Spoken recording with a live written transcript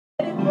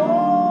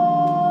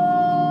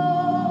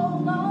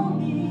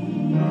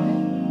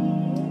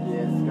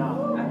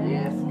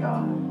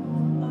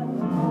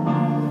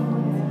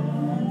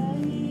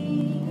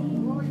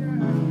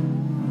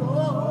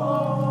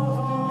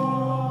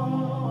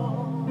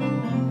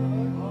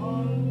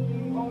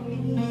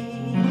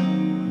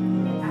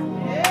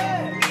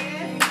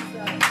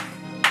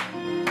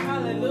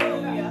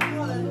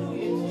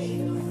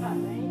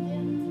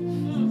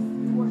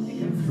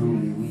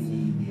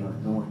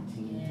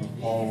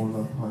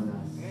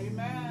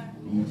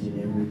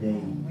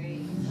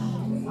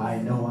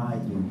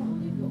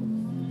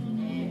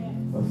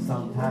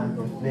Sometimes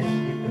the flesh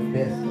get the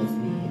best of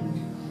me, and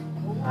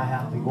I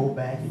have to go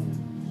back and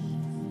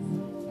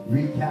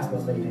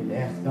recalculate and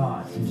ask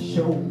God to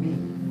show me.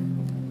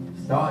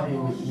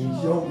 Starting with me,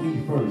 show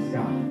me first,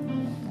 God.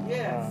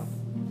 Yes.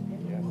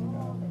 Yes,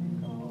 God.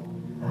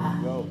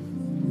 Go.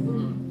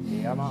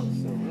 Yeah, man.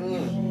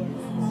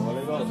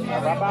 Holy Ghost.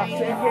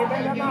 Rababaseke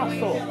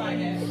benamaso.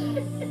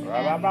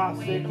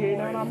 Rababaseke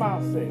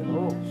namamase.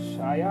 Oh,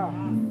 Shaya.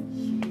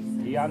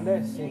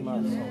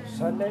 Yandesimaso,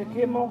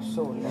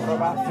 Sanekimoso,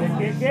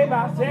 Rabaseke,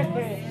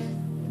 Baseke,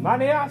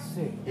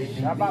 Maniase,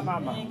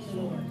 Shabamama,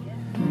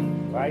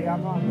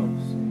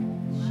 Vayamanos.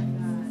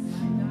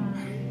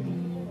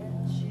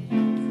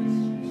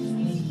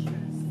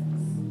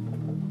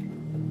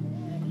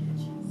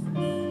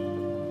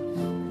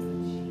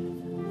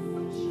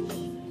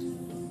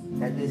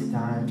 At this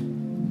time,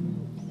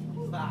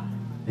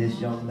 this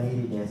young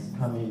lady that's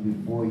coming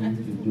before you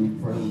to do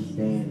praise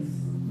dance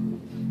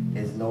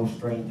is no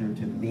stranger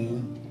to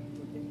me.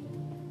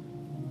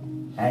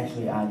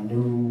 Actually, I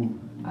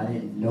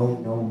didn't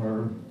know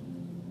her,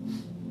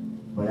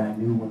 but I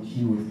knew when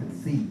she was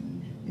conceived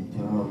into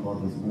her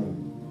mother's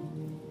womb.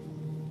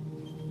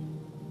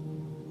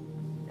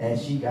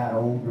 As she got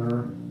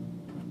older,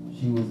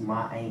 she was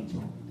my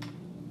angel,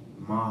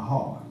 my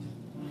heart.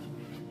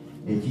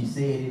 If she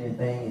said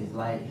anything, it's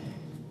like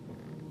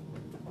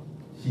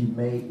she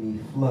made me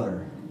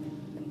flutter,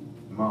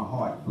 my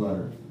heart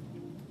fluttered.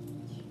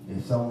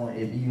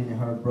 If even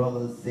her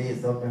brother said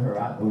something to her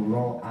out the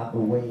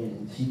way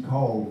and she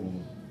called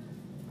me,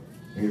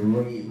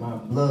 my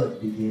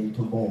blood began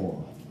to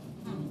boil.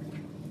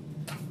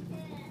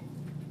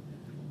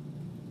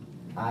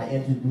 I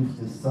introduced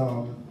to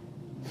some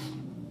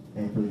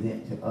and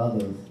present to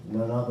others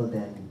none other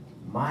than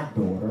my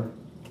daughter,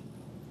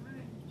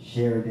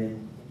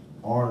 Sheridan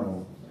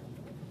Arnold,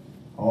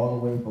 all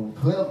the way from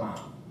Claremont.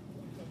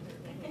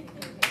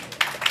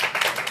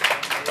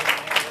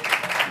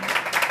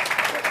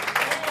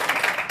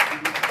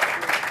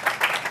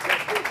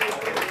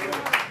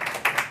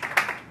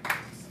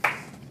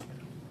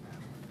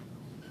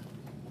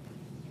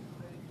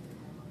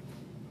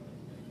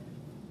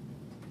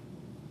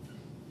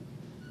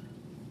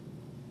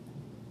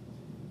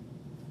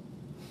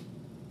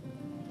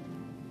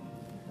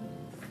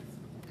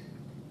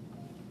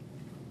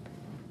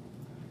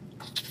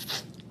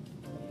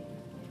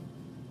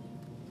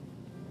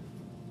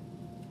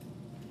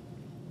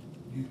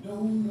 You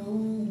don't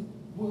know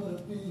what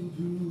I've been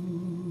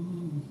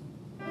through.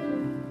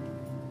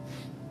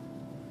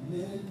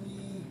 Let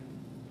me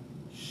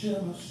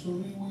share my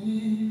story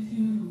with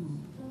you.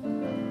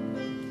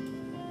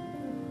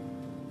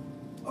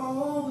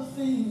 All the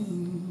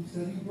things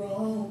that he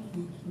brought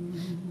me through.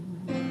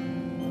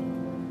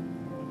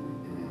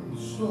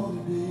 The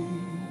stormy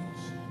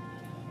days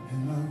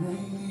and my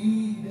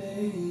rainy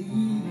days.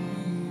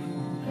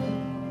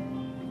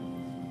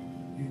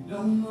 You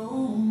don't know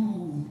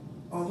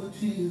all the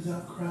tears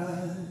I've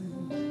cried,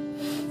 the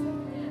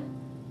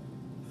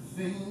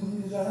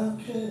things I've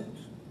kept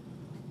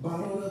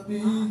bottled up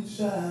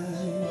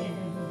inside,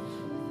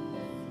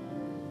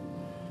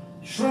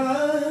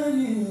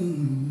 trying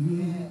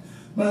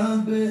my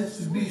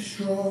best to be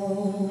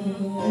strong,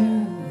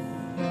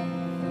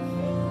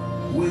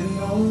 waiting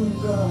on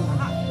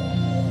God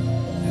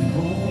and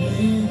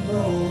holding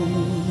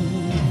on.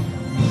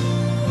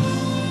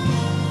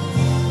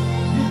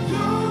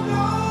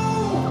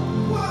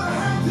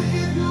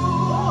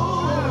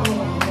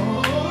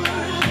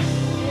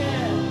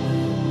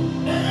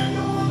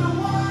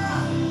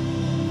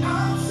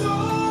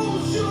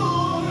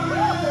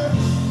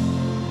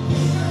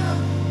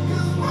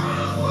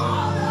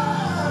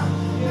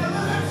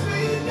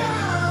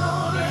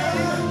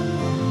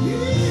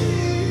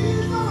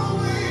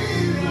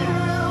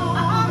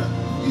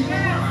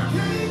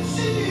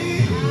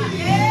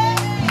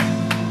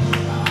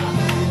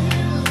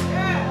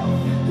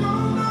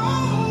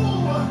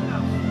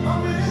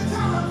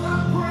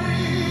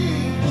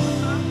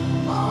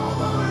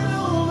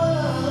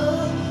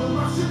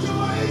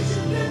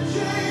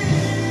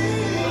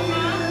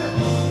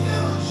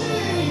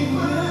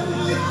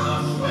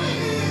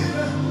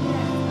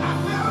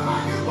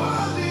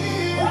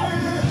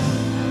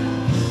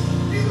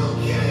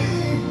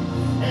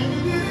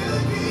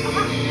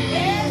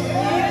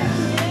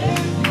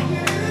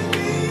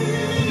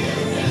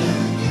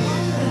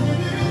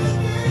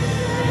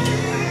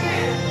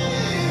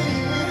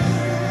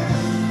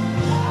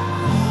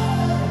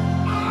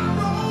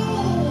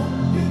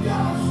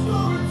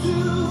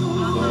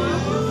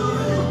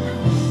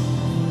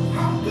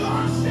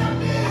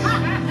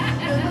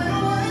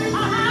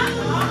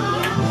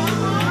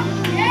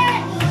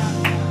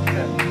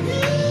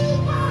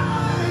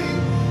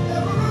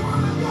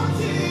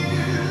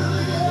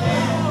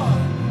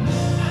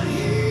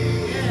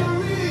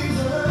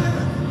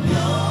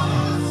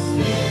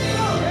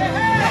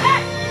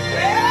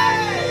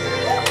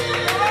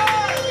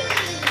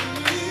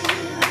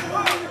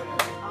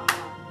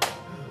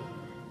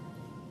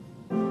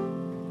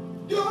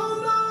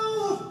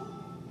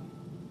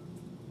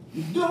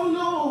 You don't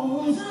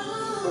know.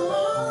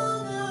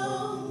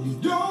 You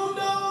don't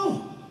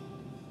know.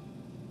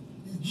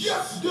 You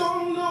just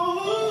don't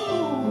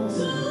know.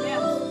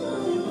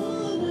 You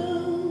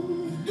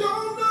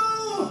don't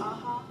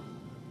know.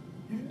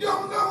 You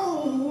don't know.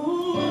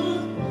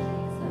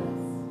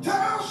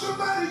 Tell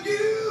somebody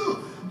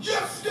you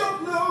just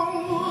don't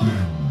know.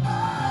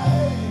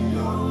 I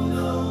don't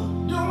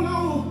know. Don't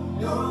know.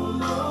 Don't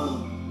know.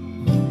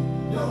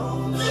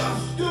 Don't know.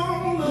 Just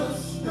don't know.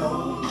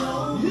 Don't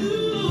know. You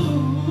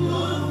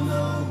don't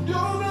know.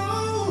 Don't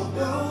know.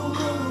 Don't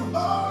know. Oh,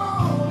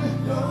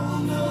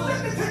 don't know. Let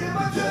me take it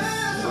back to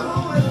that.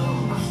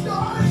 I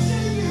started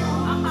singing.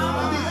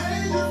 The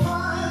angel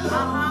find. The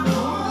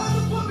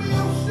put me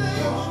on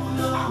stage.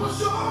 I was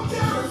so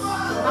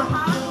terrified.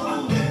 I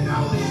didn't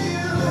know the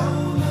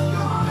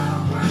God had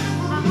a plan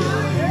for me.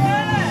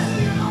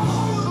 Singing all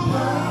over the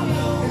world.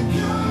 And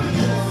killing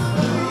it.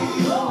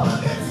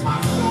 It's my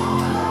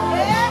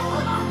story. And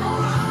I'm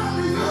gonna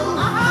honor you.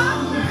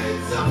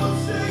 Made some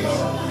mistakes.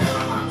 And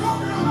I'm not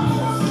talking about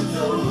what to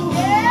do.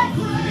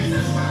 Grace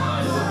is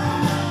mine.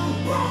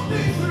 Brought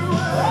me through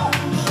it.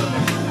 So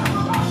this is not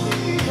about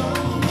me.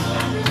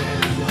 Like it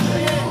is to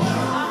me. You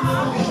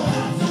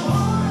had some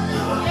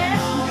heartache.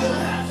 You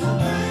had some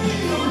pain.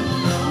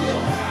 You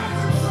had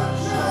some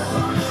sunshine.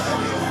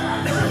 You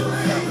had some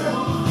rain.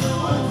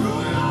 But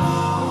through it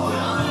all,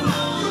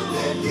 you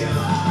didn't give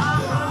up.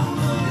 You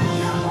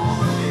kept on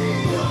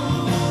believing.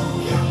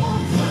 Kept on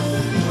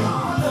trusting in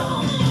God.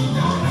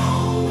 Don't know.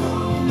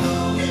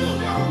 You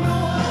don't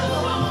know.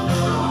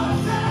 Lord,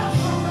 tell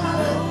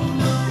somebody.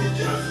 You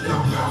just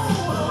don't know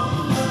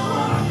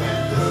what I've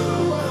been through.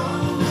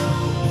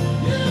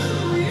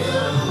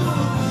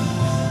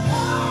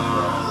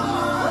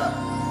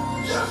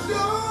 Just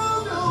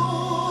don't know.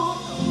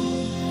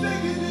 Thank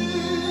you,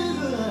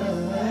 Jesus.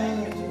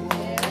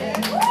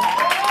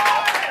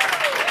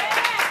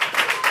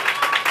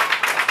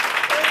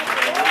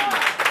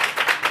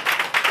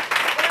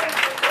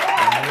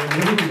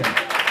 Hallelujah.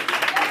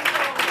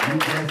 You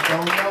just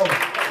don't know.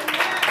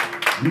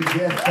 You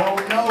just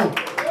don't know.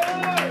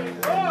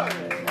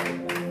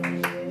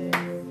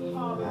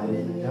 I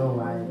didn't know.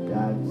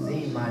 I've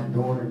seen my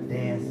daughter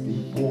dance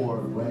before,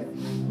 but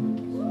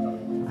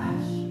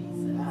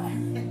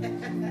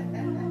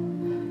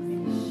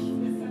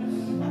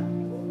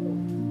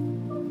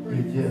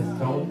you just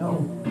don't know.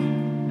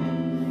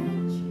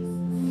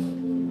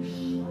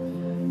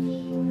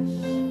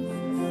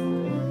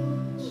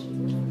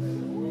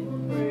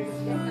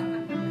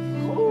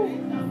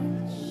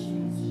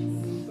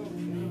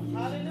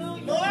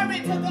 Glory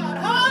to God.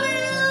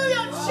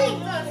 Hallelujah,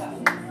 Jesus.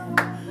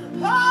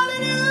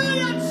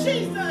 Hallelujah,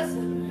 Jesus.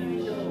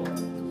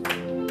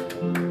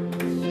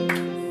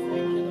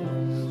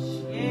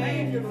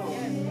 Thank you,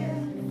 Lord.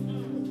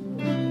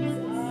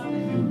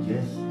 You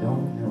just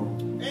don't know.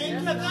 Thank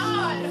you,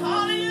 God.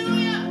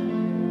 Hallelujah.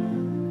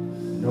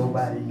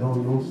 Nobody know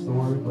your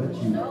story but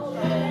you.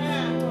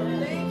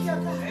 Thank you,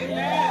 God.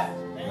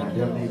 Now,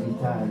 there may be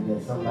times that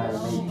somebody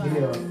may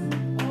tell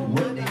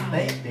what they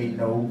think they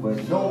know, but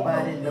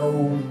nobody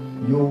knows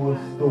your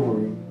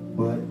story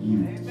but you.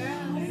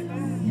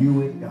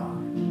 You and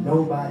God.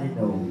 Nobody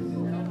knows.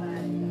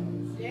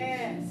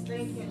 Yes,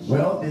 thank you.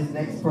 Well, this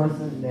next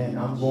person that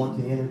I'm going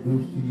to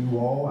introduce to you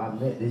all, I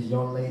met this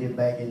young lady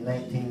back in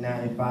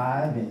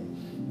 1995, and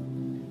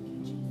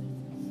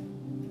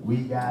we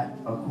got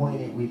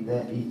acquainted with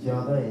each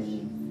other,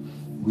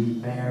 and we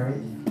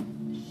married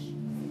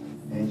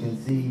and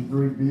conceived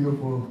 3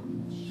 beautiful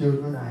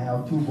children. I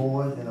have 2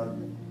 boys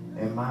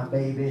and my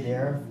baby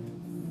there.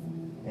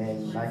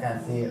 And like I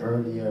said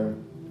earlier,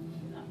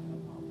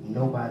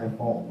 nobody's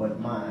fault but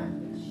mine.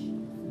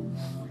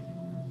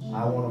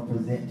 I want to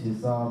present to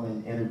some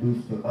and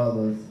introduce to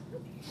others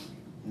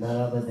none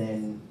other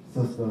than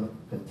Sister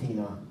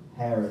Katina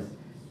Harris.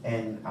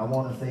 And I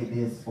want to say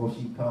this before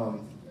she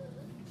comes.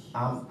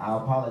 I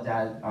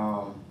apologize.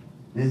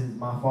 This is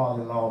my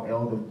father-in-law,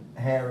 Elder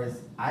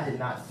Harris. I did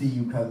not see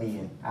you come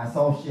in. I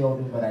saw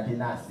Sheldon, but I did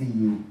not see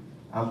you.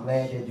 I'm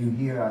glad that you're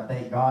here. I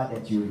thank God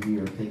that you're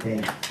here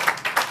today.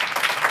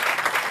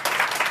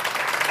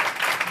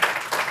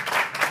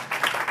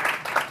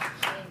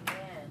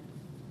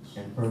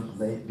 And First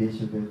Lady,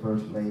 Bishop and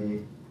First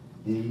Lady,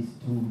 these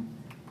 2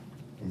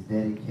 is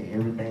dedicated.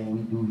 Everything we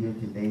do here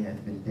today has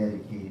been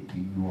dedicated to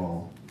you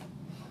all.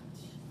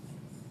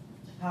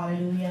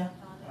 Hallelujah.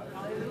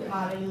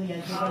 Hallelujah.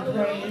 Give him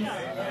praise,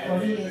 for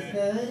he is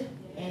good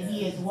and he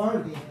is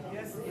worthy.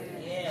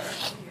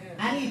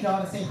 I need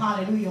y'all to say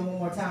hallelujah one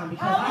more time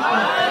because we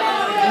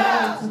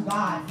glory to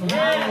God for he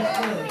is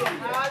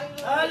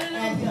good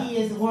and he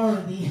is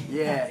worthy.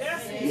 Yes.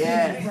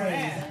 Yes.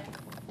 Praise.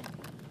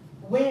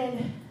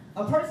 When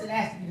a person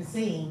asks you to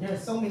sing,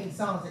 there's so many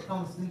songs that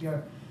comes through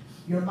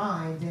your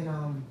mind, and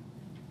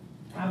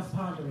I was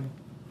pondering.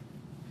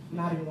 I'm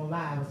not even gonna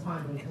lie, I was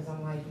pondering because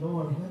I'm like,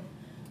 Lord,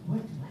 what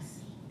do I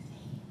sing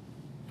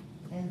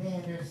today? And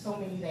then there's so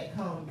many that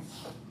come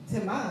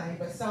to mind,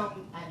 but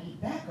some I need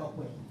backup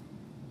with.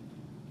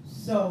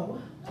 So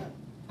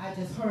I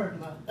just heard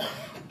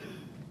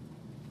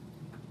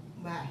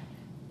I'm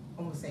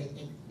gonna say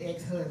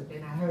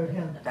ex-husband. I heard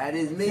him. That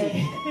is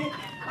me.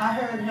 I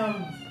heard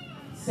him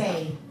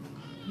say,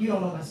 "You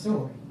don't know my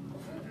story,"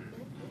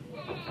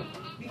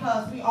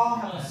 because we all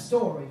have a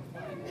story.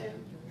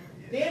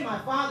 Then my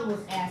father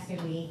was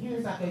asking me. He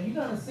was like, "Are you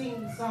gonna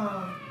sing the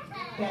song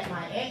that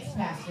my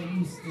ex-pastor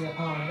used to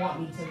want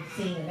me to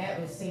sing, and that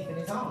was Safe in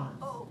His Arms?"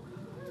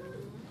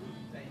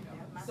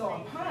 So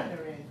I'm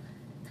pondering,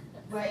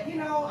 but you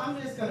know,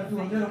 I'm just gonna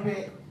do a little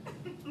bit.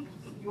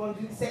 You want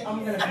to say? I'm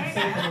gonna do Safe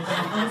in His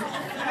Arms.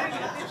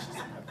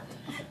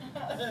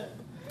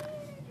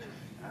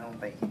 I don't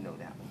think you know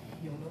that one.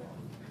 You don't know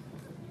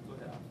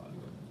that one?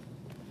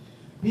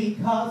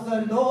 Because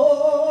the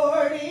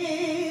Lord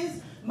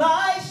is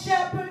my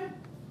shepherd,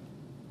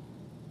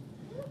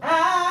 I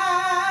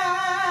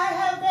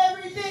have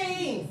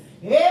everything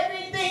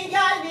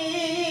I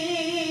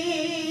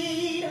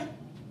need.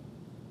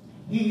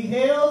 He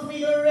helps me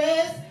to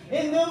rest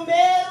in the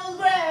meadow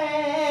grass,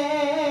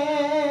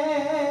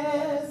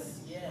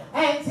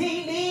 and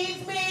He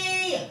leads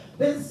me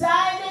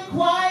beside the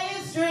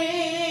quiet stream.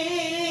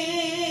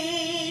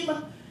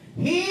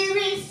 He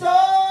restores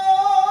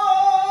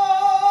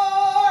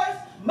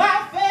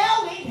my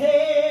failing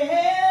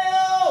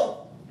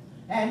health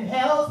and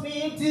helps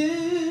me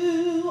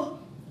do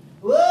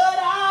what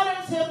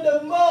honors Him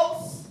the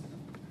most.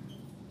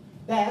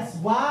 That's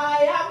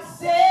why I'm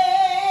saved.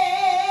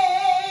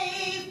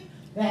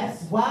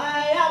 That's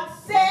why I'm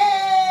saved.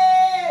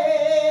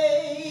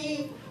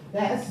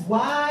 That's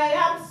why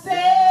I'm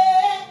saved.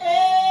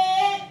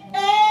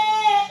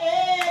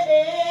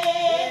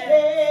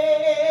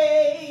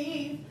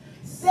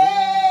 Saved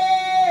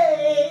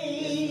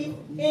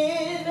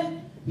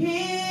in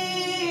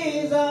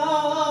His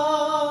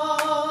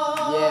arms.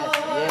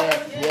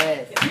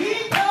 Yes.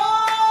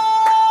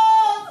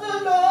 Because the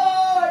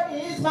Lord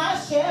is my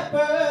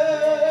shepherd,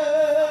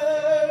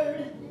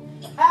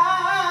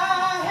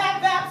 I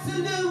have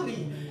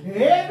absolutely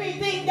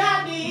everything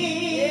I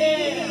need.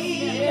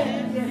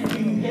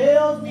 He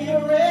helps me to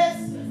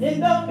rest in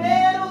the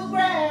meadow's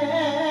grass,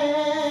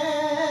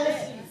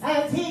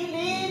 and He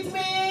leads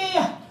me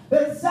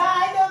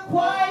beside the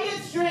quiet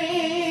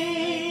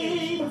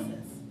stream.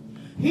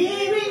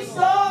 He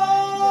restores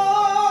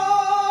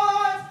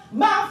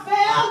my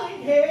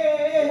failing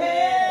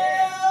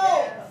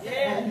health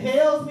and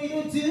helps me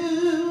to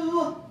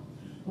do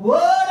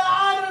what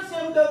honors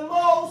Him the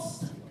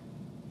most.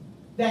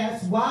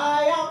 That's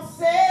why I'm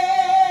saved.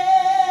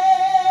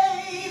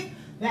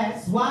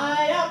 That's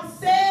why I'm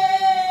saved.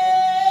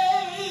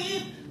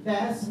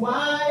 That's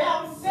why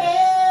I'm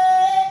saved.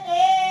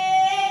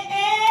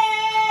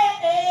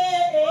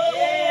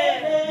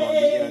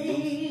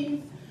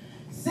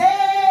 Saved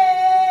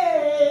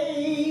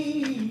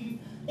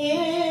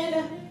in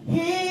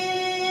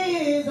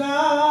His arms.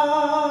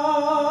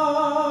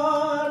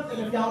 And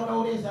if y'all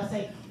know this, I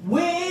say,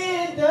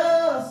 when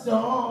the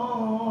storms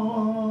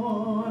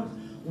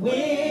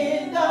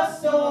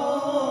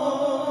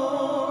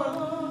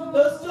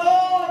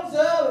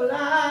of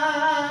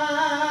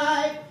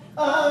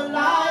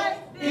life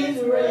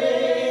is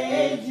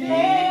raging,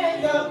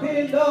 the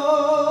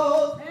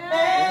billows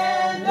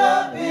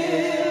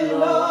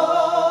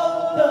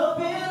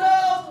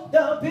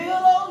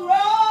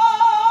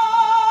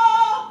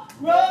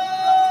roll.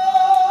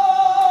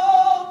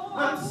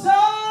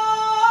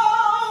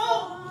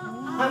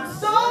 I'm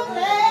so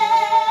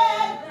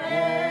glad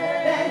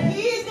that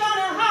He's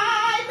gonna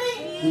hide me.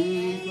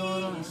 He's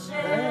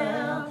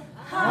gonna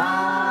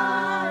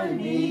hide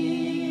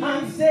me.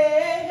 I'm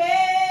safe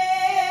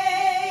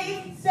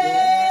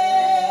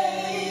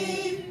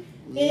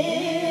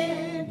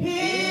in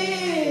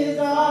His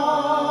arms.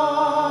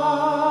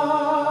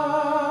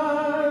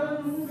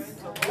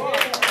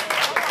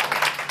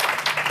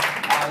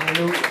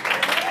 Hallelujah.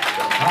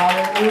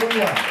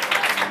 Hallelujah.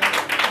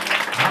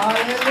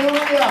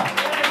 Hallelujah.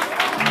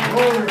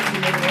 Glory to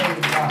your name,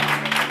 God.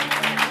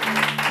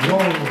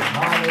 Glory.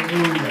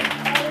 Hallelujah.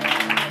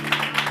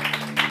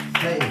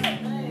 Safe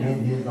in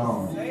His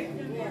arms.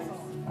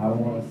 I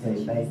want to say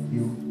thank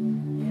you.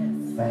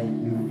 Thank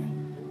you.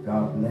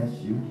 God bless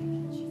you.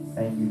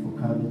 Thank you for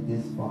coming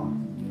this far.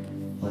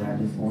 But I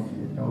just want you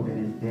to know that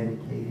it's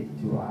dedicated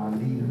to our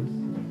leaders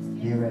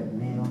here at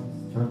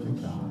Mills Church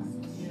of God.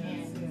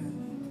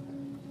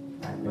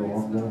 I know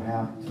I'm going to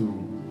have to,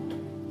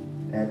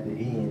 at the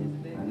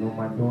end, I know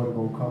my daughter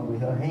going to come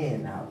with her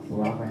hand out,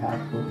 so I'm going to have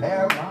to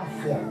prepare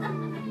myself.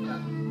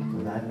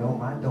 Because I know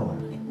my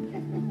daughter.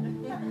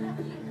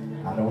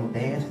 I don't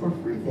dance for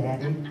free,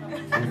 Daddy.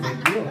 It's a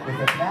gift.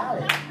 It's a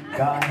talent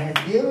God has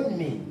given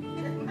me.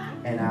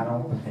 And I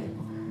don't pay.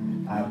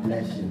 I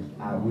bless you.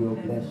 I will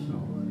bless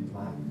you.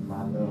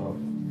 My love,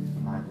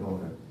 my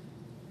daughter.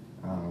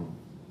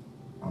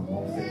 I'm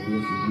going to say this,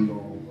 and we're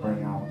going to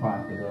bring our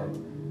prophet up.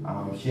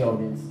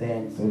 Sheldon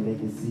stand so they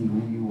can see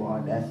who you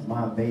are. That's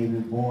my baby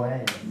boy.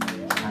 And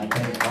I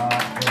thank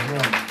God for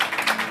him.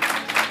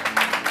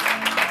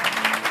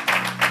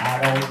 I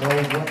don't know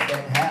what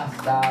that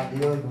hairstyle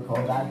is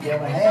because I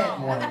never had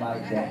one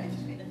like that.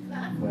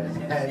 But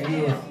that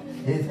is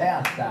his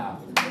hairstyle.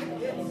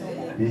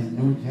 this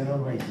new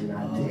generation,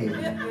 I tell you.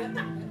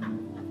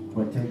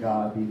 But to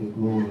God be the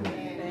glory.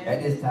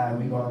 At this time,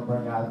 we're going to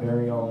bring our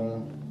very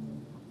own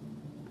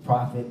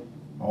prophet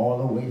all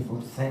the way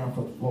from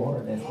Sanford,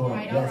 Florida, that's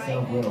going to bless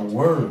us with a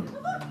word.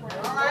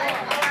 All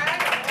right.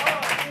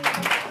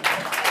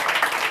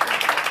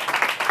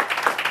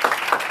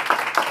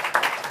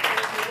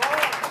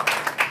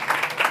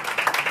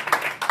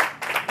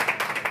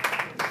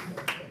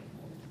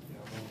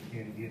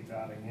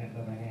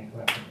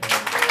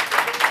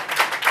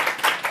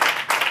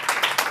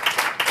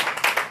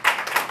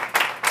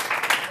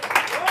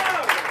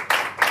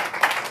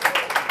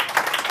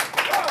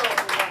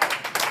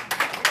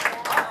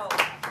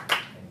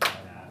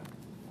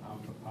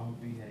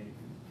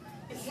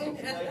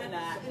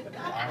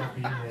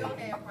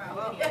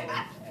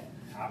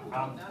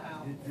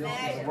 This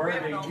is a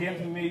word they give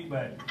to me,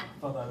 but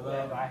for the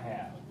love I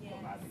have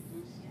for my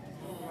people.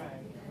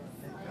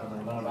 For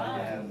the love I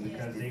have,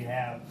 because they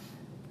have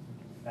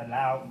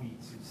allowed me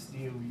to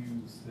still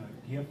use the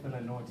gift and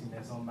anointing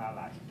that's on my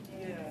life.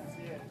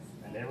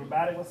 And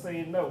everybody was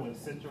saying no in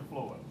Central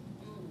Florida.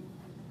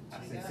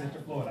 I said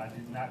Central Florida. I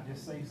did not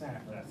just say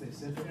Sanford. I said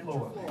Central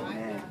Florida.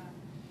 Amen.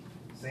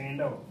 Saying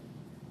no.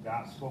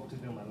 God spoke to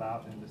them,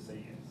 allowed them to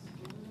say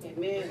yes.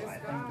 Amen. So I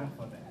thank them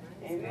for that.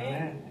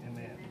 Amen.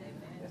 Amen.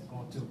 Let's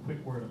go into a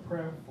quick word of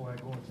prayer before I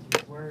go into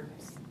these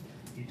words.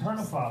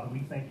 Eternal Father, we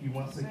thank you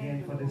once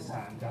again for this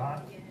time,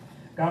 God.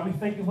 God, we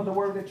thank you for the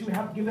word that you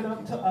have given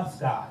unto us,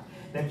 God,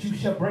 that you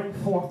shall bring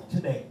forth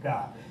today,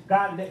 God.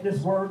 God, let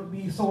this word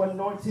be so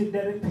anointed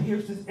that it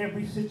pierces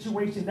every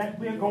situation that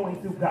we're going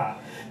through,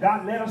 God.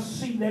 God, let us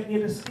see that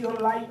it is still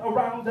light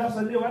around us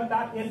and we are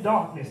not in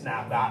darkness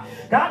now, God.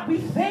 God, we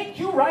thank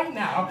you right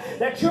now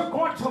that you're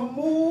going to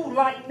move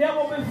like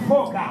never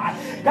before, God.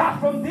 God,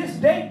 from this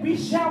day we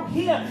shall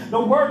hear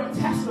the word of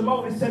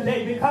testimonies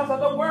today because of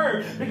the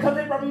word, because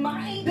it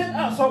reminded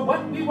us of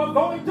what we were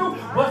going through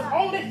was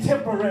only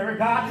temporary,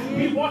 God.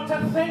 We want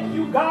to thank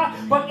you, God,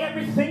 for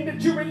everything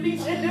that you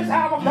release in this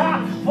hour,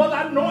 God, for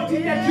the anointing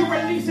that you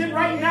releasing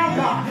right now,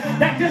 God.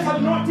 That this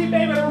anointing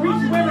may be to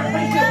reach every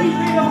place that we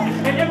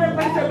live and every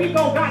place that we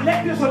go, God.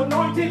 Let this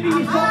anointing be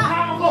so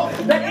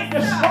powerful that it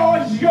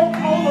destroys yoke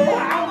all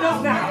around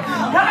us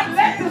now. God,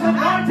 let this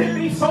anointing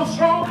be so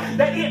strong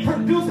that it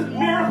produces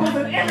miracles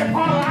in every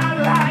part of our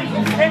life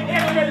and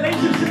every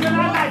relationship in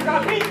our life.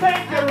 God, we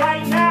thank you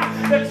right now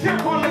that you're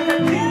going to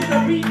continue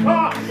to be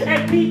God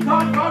and be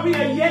God while we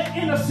are yet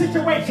in a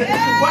situation,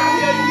 while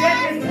we are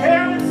yet in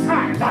perilous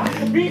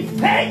times. We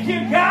thank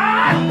you,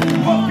 God,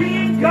 for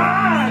being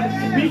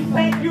God. We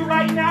thank you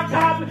right now,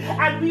 God,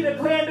 and we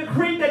declare and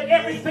decree that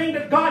everything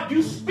that God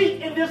you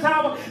speak in this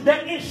hour,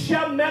 that it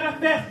shall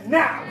manifest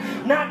now.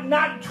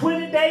 Not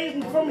 20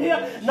 days from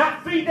here,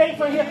 not 3 days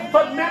from here,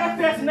 but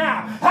manifest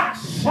now.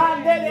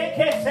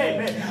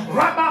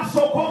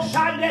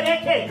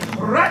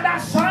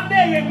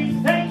 And we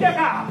thank you,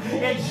 God.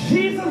 In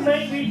Jesus'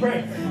 name we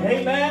pray.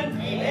 Amen.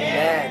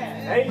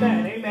 Amen.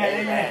 Amen. Amen.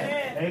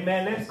 Amen.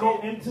 Amen. Let's go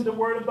into the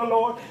word of the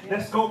Lord.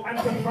 Let's go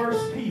into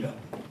 1 Peter.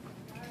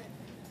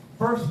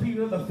 1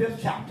 Peter, the 5th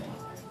chapter.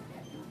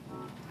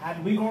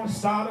 And we're going to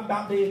start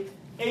about the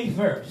 8th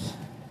verse.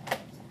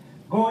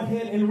 Go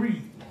ahead and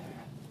read.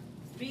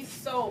 Be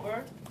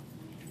sober,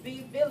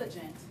 be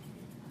vigilant,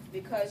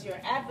 because your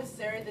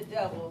adversary the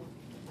devil,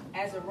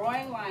 as a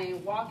roaring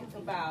lion, walketh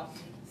about,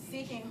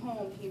 seeking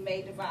whom he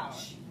may devour.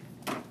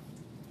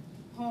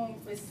 Whom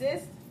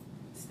resist,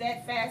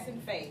 steadfast in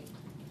faith,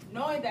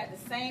 knowing that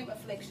the same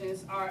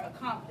afflictions are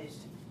accomplished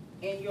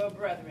in your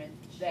brethren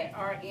that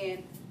are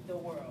in the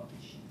world.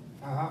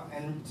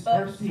 And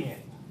verse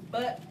 10.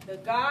 But the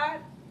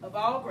God of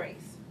all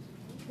grace,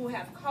 who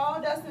have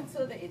called us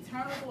into the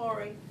eternal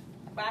glory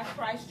by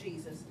Christ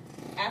Jesus,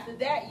 after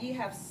that ye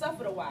have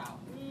suffered a while,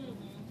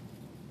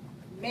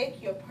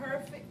 make your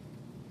perfect,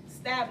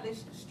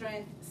 established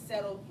strength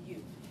settle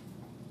you.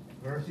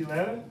 Verse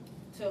 11.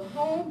 To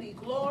whom be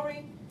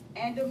glory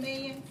and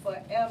dominion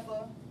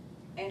forever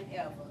and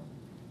ever.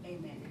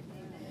 Amen.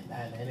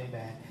 Amen and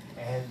amen.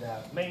 And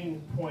the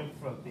main point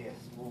from this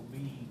will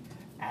be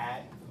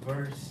at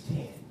verse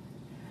 10.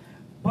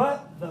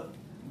 But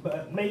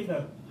may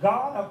the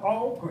God of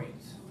all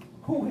grace,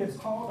 who has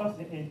called us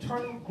in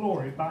eternal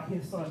glory by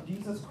his Son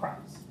Jesus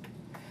Christ,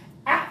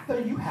 after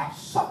you have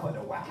suffered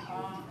a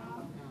while.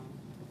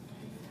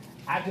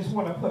 I just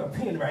want to put a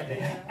pin right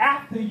there.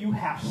 After you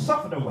have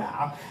suffered a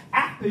while,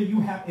 after you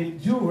have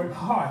endured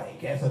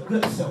heartache as a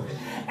good soldier,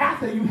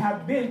 after you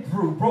have been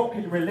through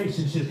broken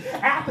relationships,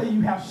 after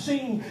you have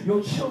seen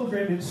your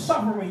children in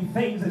suffering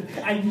things,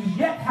 and you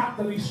yet have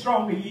to be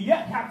stronger, you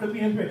yet have to be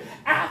in spirit.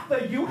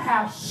 After you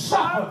have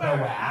suffered a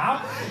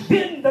while,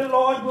 then the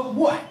Lord will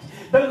what?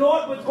 The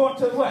Lord was going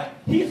to what?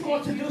 He's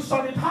going to do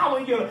something powerful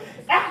in you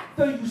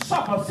after you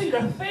suffer. See,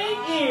 the thing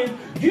is,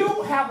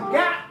 you have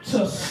got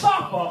to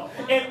suffer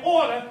in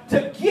order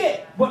to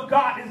get what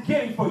God is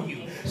getting for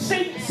you.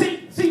 See,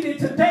 in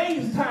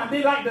today's times.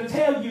 They like to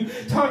tell you,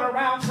 turn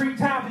around 3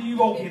 times and you're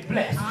going to get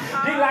blessed.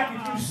 They like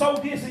if you sow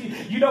this,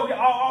 you know,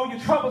 all your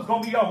trouble's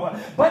going to be over.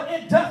 But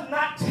it does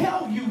not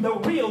tell you the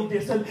real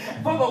distance.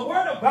 For the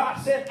word of God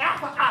says,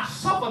 after I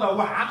suffered a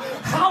while,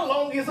 how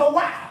long is a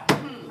while?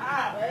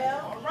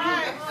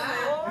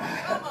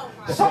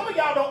 Some of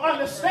y'all don't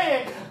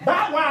understand.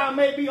 My while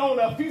may be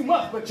only a few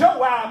months, but your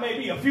while may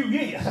be a few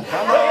years. And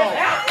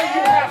after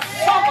you have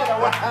suffered a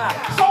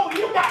while, so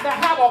you got to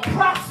have a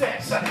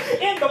process.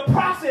 In the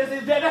process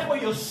is that's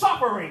where you're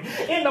suffering.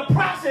 In the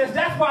process,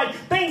 that's why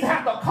things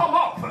have to come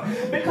off.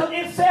 Because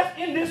it says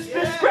in this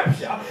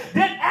scripture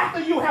that after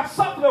you have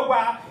suffered a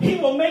while, he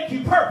will make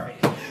you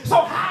perfect.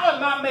 So how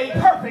am I made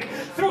perfect?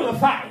 Through the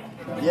fire.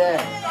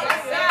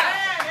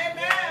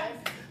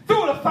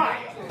 Through the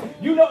fire.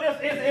 You know,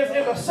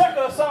 it's a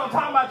secular song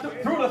talking about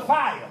through the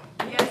fire.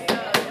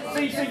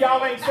 See,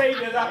 y'all ain't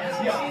saved it.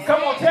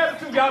 Come on, tell the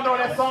truth. Y'all know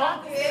that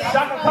song.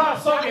 Dr. Khan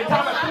sung it,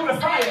 talking about through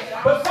the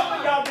fire. But some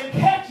of y'all didn't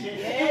catch it.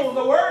 It was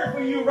the word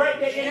for you right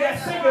there in that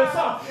secular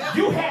song.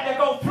 You had to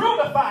go through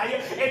the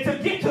fire and to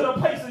get to the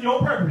place of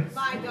your purpose.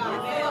 My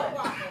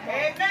God.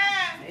 Amen.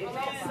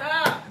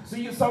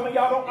 See, some of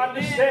y'all don't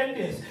understand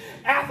this.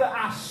 After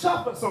I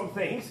suffered some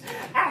things,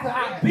 after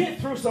I've been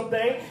through some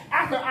things,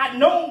 after I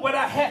know what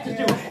I had to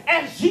do,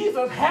 as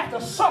Jesus had to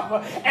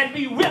suffer and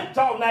be whipped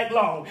all night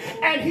long,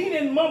 and he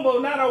didn't mumble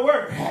not a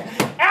word.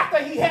 After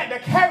he had to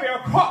carry a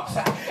cross,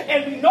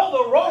 and we know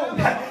the road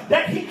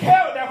that he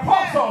carried that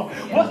cross on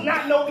was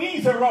not no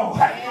easy road.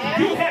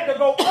 You had to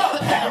go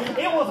up.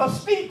 It was a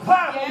steep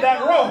climb on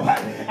that road.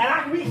 And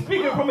I can be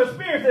speaking from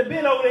experience that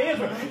been over to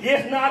Israel.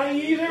 It's not an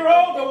easy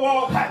road to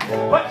walk,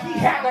 but he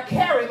had to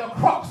carry the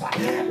cross.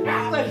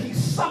 After he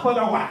suffered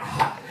a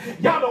while.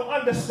 Y'all don't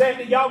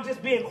understand it. Y'all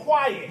just being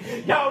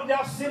quiet. Y'all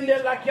sitting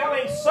there like y'all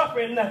ain't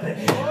suffering nothing.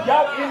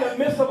 Y'all in the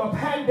midst of a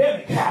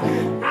pandemic.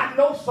 I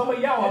know some of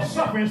y'all are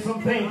suffering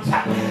some things.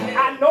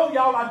 I know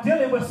y'all are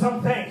dealing with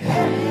some things.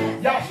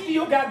 Y'all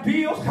still got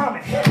bills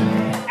coming.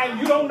 And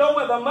you don't know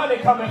where the money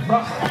coming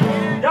from.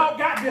 Y'all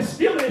got this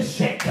stimulus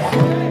check.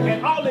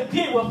 And all it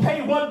did was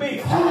pay one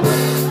bill.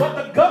 But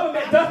the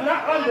government does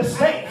not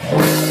understand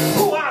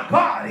who our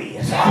God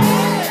is.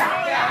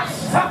 Y'all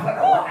suffered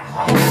a while.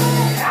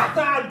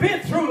 After I've been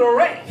through the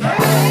rain,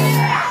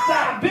 after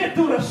I've been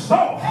through the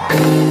storm,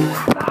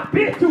 after I've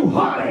been through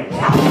heartache,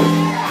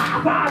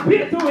 after I've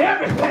been through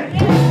everything,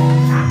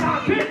 after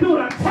I've been through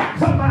the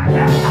attacks on my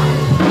health,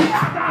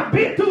 after I've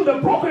been through the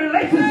broken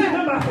relationships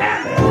in my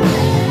family,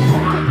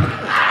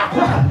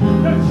 after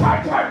the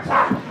church hurts,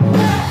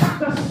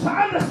 after I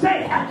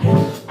understand,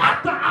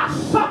 after I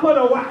suffered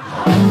a while,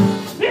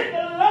 then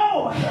the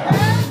Lord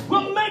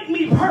will make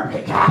me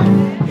perfect.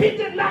 He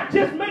did not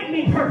just make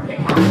me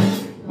perfect.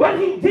 What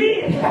he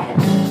did,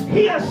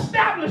 he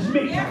established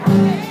me.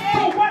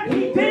 So what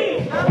he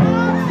did,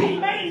 he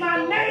made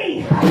my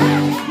name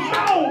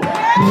known.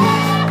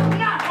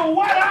 Not for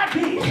what I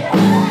did,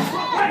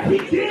 but what he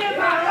did in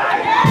my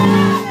life.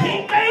 He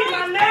made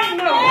my name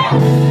known.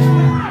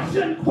 I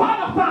shouldn't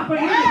qualify for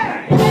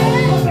anything.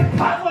 But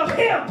because of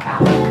him,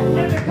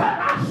 and because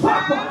I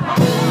suffered,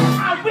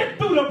 I went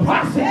through the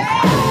process.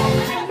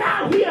 And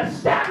now he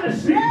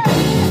established me.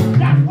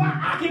 That's why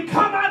I can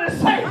come out and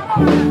say,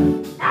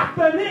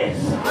 after this,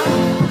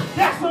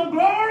 there's some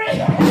glory.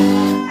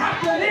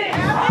 After this,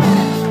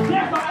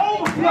 there's an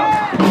overflow.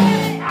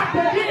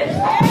 After this,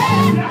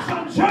 there's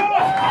some joy.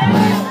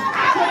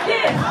 After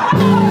this,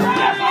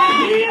 there's some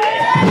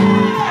healing.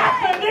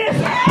 After this,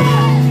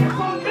 there's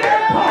some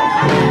miracles.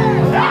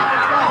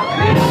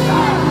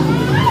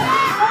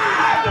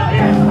 After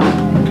this,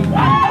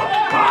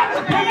 God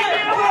is bringing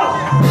me along.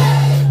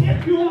 If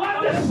you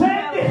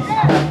understand this,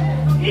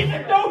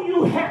 even though you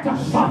had to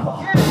suffer,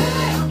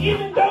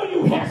 even though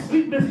you had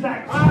sleepless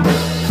nights,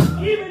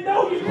 even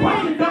though you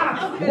prayed to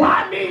God,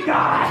 why me,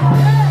 God?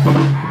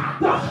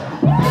 After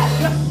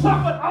you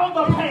suffered all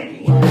the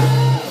pain,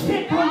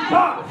 here comes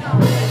God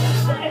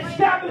to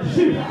establish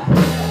you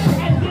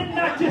and did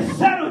not just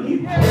settle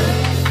you.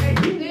 And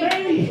he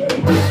made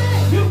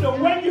you the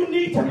way you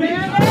need to be.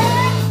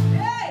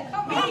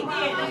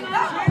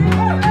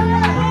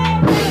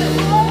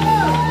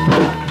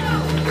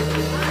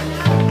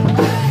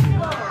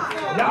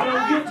 Y'all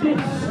don't get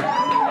this.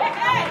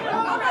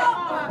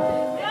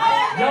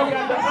 Y'all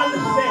got to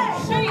understand.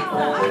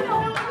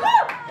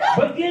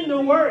 But in the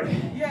word,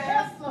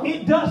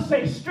 it does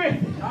say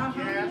strength. Come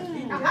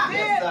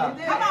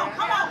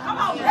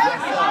on.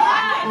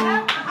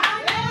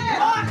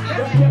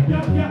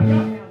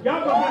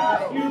 Y'all gonna have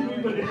to excuse me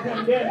for this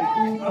pandemic.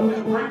 I'm going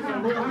to break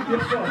some rules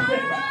just for a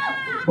second.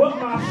 But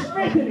my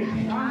strengthening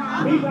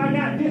means I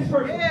got this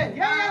person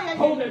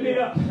holding me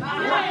up.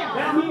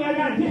 That means I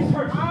got this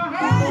person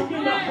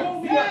holding me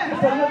up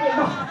just a little bit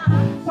more.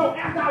 So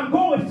after I'm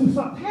going through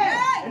something,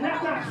 and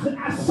after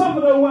I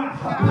suffered a while,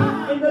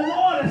 and the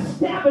Lord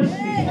established me,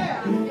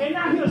 and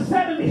now he'll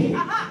settle me,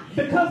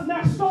 because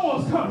now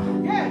storms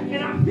come,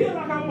 and I feel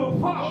like I'm going to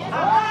fall.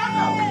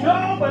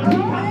 No, but he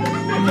comes to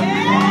speak.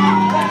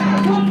 I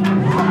will not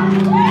stop.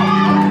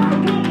 I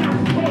will not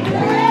stay.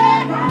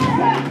 My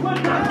faith will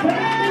not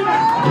fail.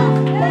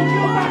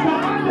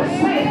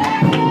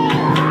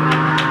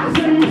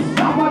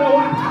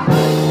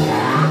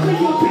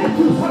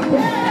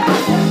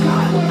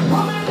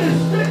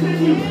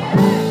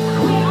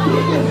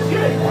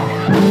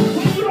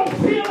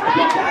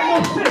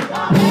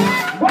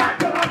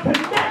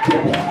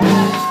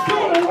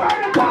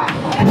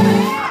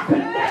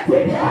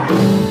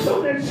 to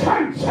the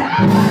church.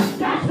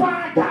 That's why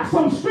I got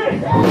some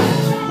strength. So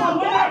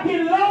when I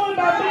get low in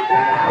my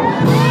midnight hour,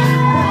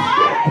 the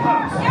strength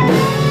comes.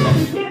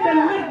 Begin to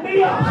lift me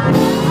up.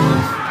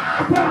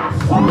 But I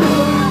saw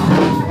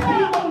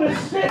He want to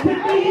strengthen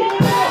me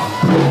even more.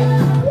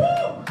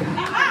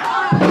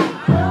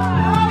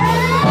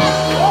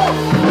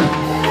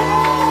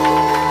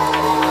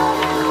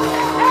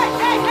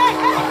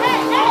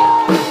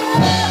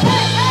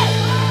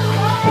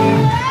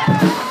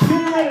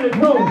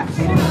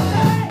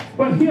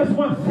 But here's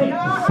one thing.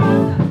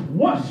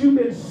 Once you've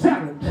been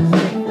settled,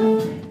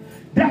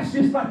 that's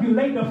just like you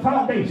laid the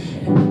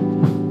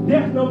foundation.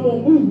 There's no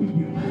more moving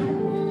you.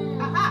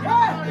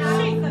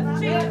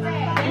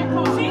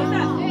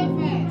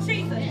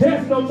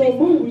 There's no more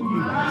moving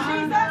you.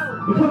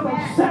 Because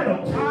I'm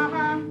settled.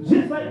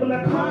 Just like when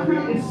the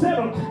concrete is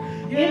settled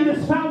in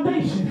this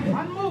foundation,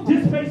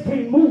 this place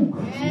can't move.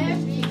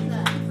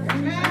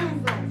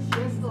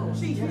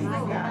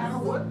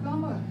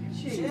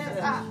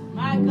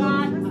 My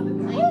God.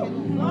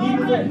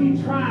 Even when He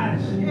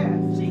tries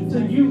to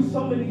use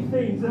so many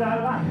things in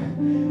our life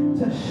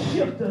to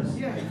shift us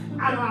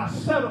out of our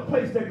settled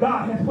place that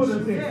God has put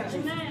us in.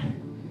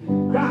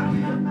 God,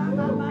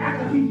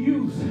 after He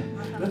used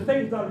the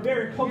things that are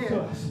very close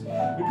to us,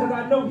 because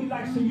I know He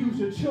likes to use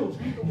your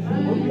children,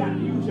 or He likes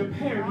to use your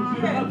parents,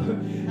 your other.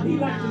 He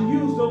likes to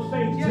use those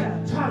things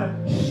to try to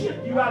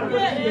shift you out of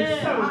what you've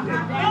been settled in.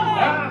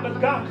 But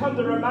God comes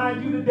to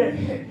remind you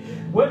today,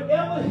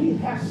 whatever He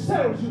has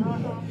settled you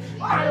in,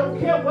 I don't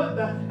care what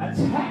the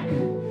attack,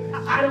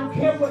 I don't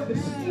care what the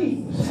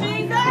schemes,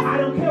 I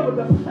don't care what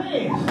the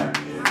plans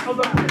of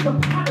the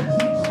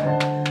principalities,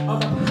 of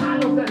the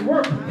powers that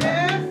work.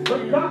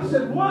 But God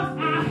said, once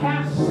I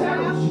have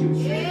settled you,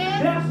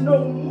 there's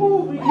no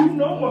moving you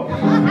no more.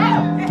 Y'all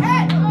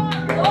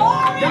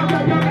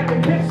got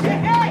to catch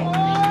that.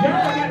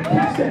 Y'all got to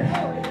catch that.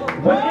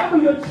 Whatever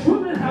your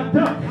children have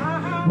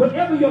done,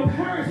 whatever your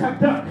parents have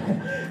done,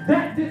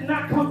 that did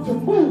not come to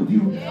move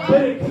you,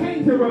 but it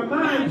came to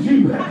remind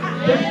you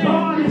that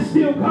God is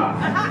still God.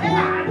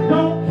 I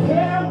don't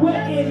care what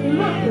it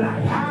looks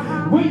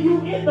like. When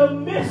you're in the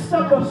midst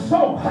of the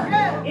storm,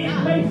 it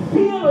may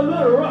feel a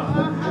little rough,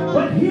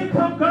 but here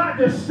comes God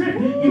to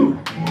strengthen you.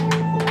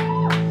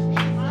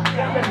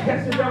 Y'all gotta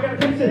catch this, y'all gotta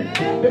catch this.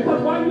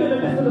 Because while you're in the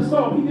midst of the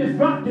storm, He just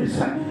dropped this.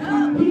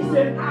 He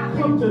said, I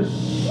come to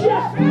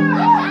shift you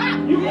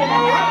in the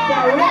right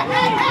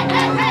direction.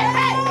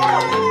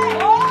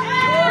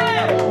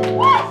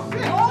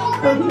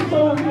 So He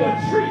showed me a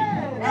tree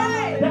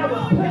that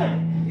was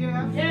planted,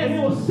 and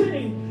it was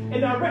sitting in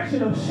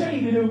direction of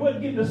shade, and it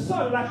wasn't getting the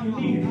sun like you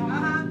needed.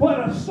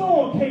 But a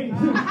storm came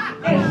through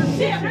and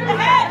shifted the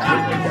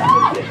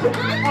position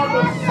of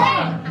the sun.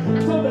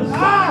 So the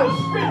sun was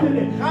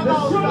strengthening, the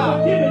sun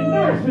was giving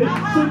nourishment.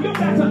 So you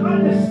got to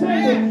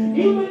understand that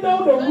even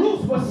though the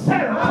roots were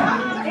settled,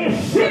 it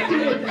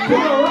shifted it to the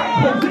right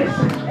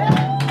position.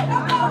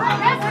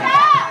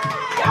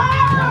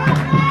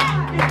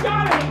 If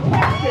y'all ain't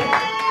catch it,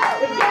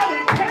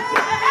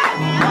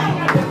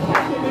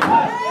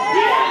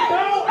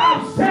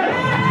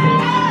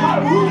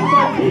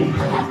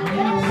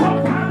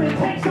 sometimes it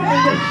takes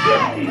something to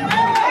shift you to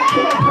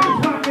a place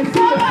where I can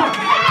see the sun.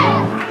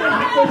 I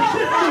have to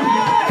shift you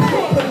to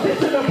a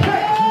position of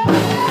faith.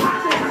 I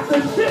have to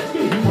shift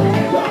you to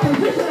a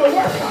position of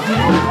work.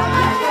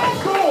 That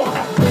sword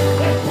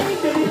that came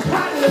to be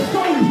trying to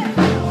show you,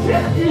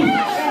 shift you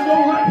in the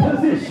right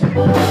position.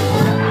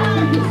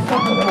 After you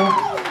suffer the work.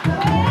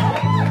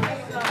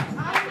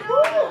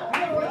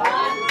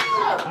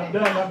 I'm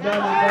done.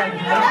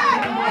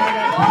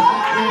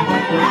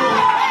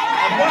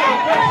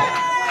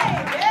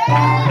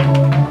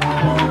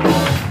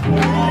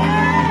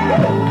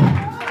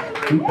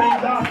 We thank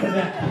God for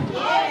that.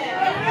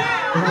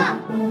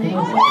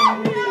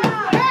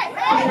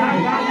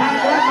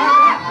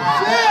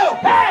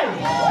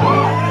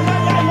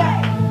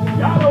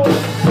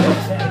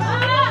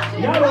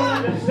 Y'all don't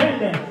understand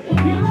that. If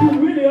you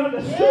really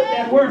understood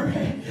that word,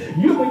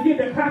 you begin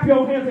to clap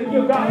your hands and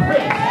give God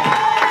praise.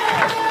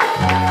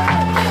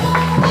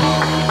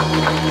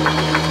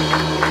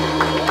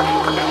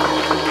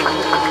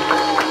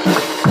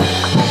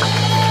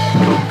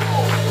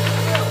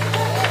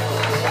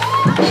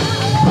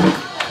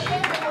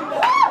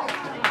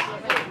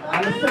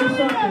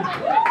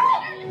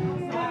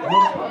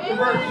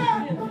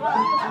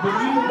 But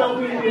even though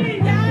we're in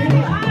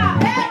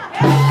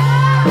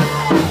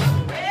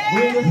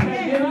this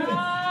pandemic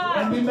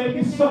and we may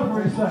be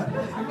suffering something,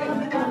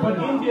 but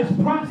in this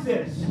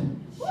process,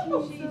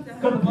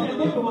 because the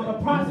pandemic was a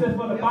process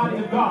for the body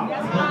of God.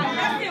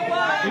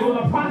 It was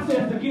a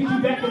process to get you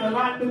back in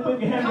alignment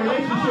with you, have a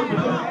relationship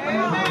with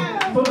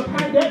God. So the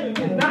pandemic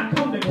did not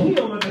come to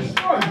kill or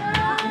destroy you.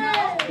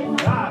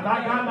 God,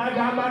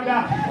 my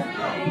God.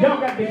 Y'all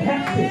got to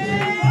catch this.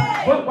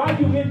 But while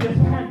you're in this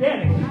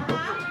pandemic,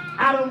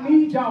 I don't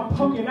need y'all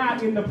poking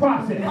out in the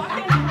process.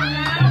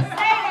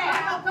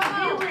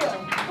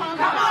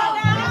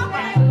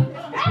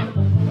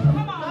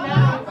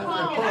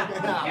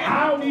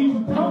 I don't need you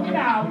poking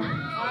out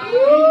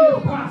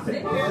this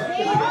process.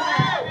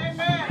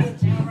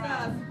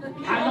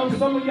 I know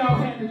some of y'all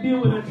had to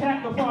deal with an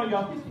attack upon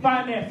your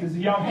finances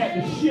and y'all had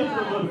to shift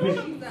a little bit.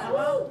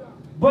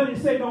 But it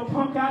said don't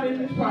punk out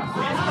in this process.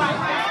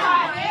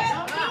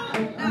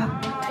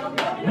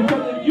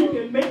 Because if you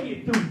can make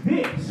it through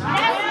this,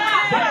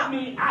 that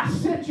means I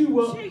set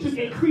you up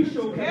to increase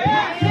your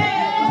capacity to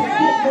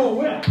get more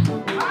wealth.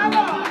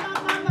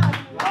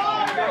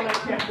 Y'all ain't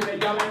catching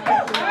that. Y'all ain't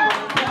catching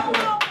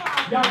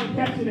that. Y'all ain't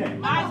catching that.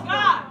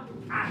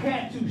 I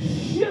had to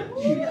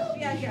shift you.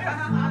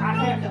 I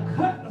had to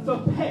cut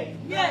some pay.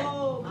 I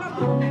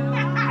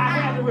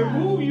had to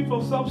remove you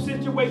from some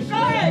situations.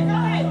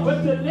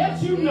 But to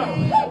let you know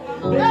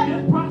that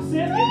this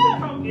process is to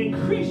come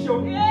increase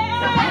your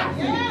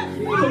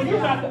capacity. So you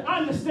got to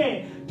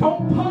understand,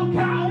 don't punk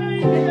out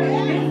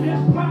in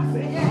this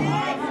process.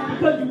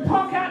 Because you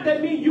punk out,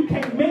 that means you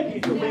can't make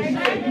it to where you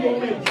say you won't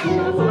make it.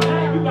 So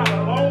now you got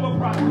a longer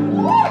process.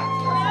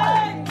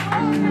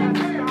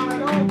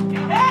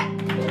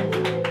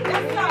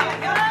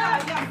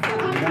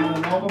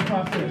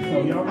 Process.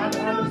 So y'all got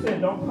to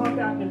understand, don't punk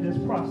out in this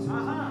process.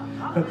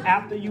 Because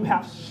after you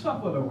have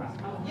suffered a while,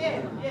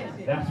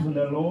 that's when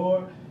the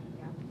Lord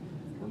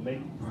will make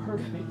you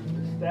perfect,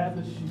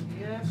 establish you,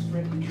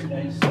 strengthen you,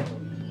 and settle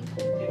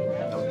you.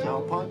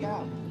 Don't punk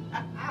out.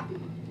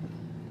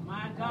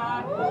 My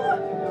God.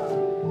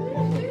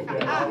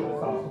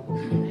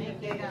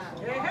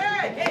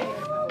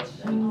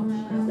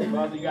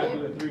 Brother, you got to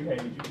do the 3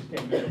 hands. You just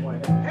can't do it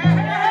 1 hand.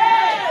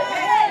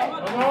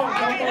 Come on.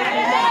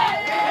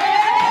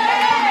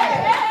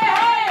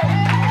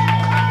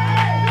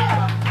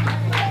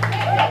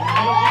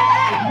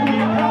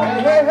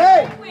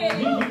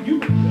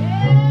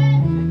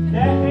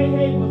 That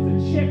hey was to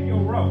check your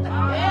rope.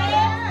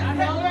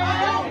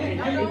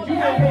 If you go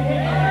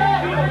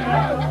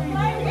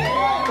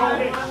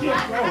ahead,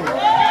 shift rope.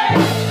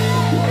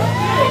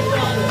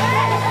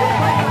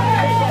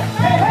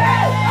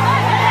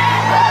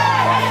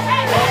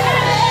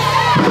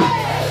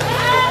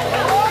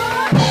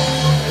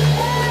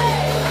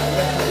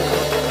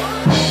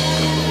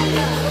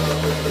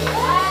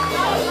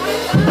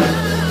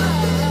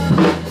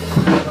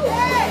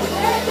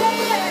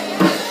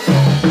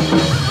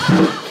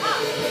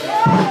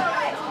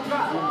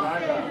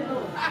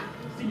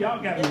 Y'all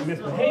got me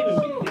misbehaving.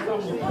 It's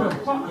almost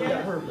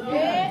got her.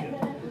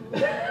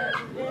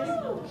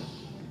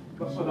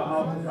 But for the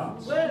altar call,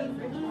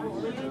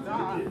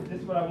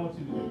 this is what I want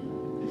you to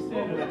do. Just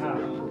stand in the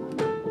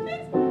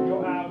aisle.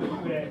 Your aisle where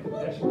you at,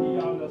 that should give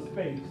y'all enough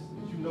space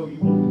that you know you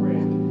want prayer.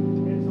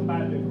 And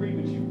somebody to agree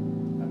with you.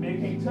 I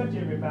mean, can't touch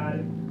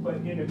everybody, but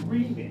in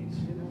agreement,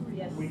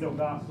 we know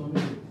God's going to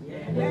do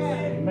it.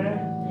 Amen?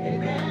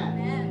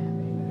 Amen.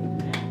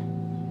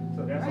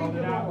 So that's all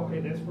that I.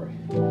 Okay, let's pray.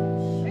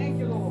 Thank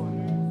you, Lord.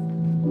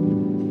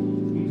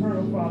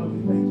 Eternal Father,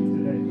 we thank you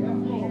today.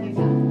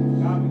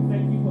 God, we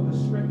thank you for the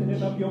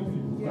strengthening of your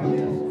people.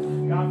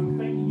 God, we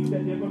thank you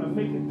that they're going to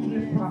make it through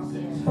this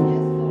process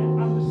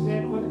and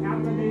understand what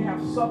after they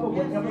have suffered,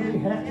 whatever they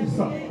have to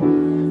suffer.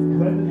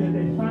 Whether in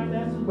their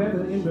finances,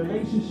 whether in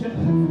relationships,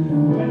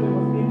 whether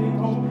within their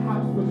own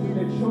house, within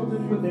their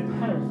children, with their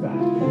parents,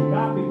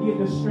 God, begin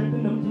to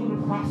strengthen them through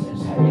the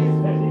process,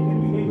 that they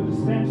can be able to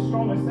stand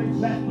strong and stay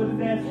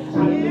flat-footed there.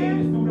 I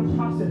made it through the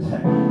process,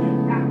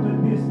 and after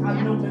this,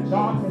 I know that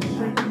God has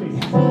strengthened me.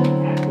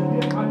 After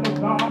this, I know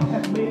God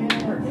has made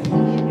it perfect.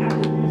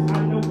 After this,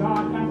 I know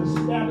God has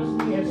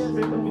established me and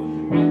strengthened me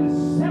and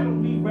settled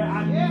me where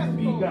I need to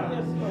be,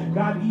 God.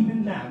 God,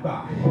 even now,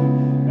 God,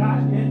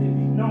 let it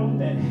be known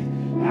that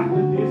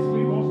after this,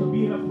 we want to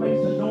be in a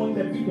place of knowing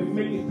that we can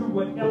make it through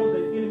whatever the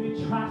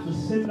enemy tries to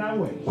send our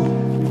way.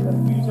 Because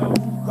we know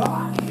who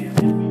God is,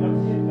 and we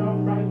depend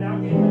on right now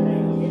in the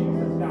name of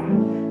Jesus, God.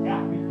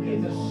 God,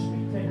 begin to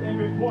speak to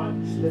everyone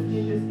that's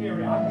in this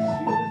area. I can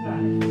feel this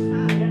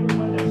night.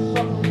 Everyone that's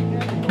suffering in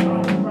their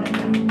lives right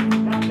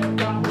now. God, that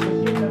God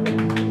will begin to make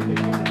things begin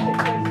to take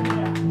place in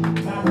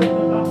there. God, let the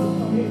doctors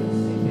come here and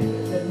see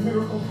that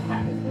miracles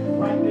happen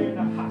right there in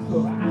the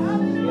hospital. I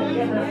see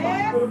every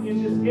hospital in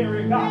this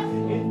area, God,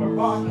 in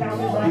Brevard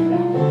County right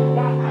now.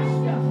 God, I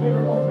speak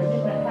miracles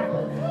begin to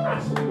happen. I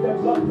speak that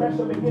blood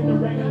pressure begin to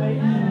regulate.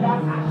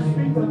 God, I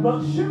speak the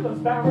blood sugars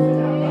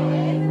bouncing out.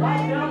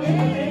 Right now, in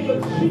the name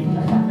of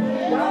Jesus.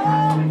 God, I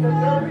speak the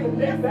nerves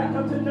and then back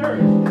up to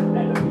nerves.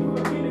 That the people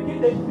begin to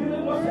get their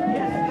feeling once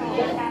again.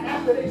 That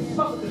after they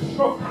suffer the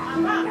stroke,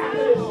 after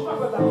they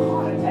suffer the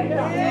heart attack,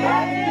 God,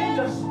 begin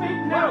to speak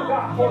now,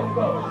 God, Holy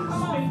Ghost.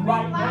 Speak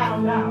right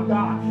now,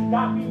 God.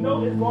 God, we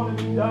know it's going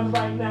to be done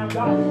right now,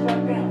 God. You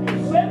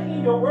said it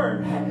in your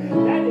word.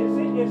 That is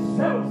it. It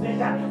settles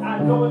it. I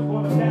know it's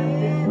going to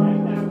manifest right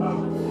now, God.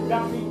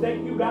 God, we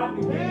thank you, God.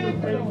 We give you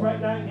praise right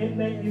now in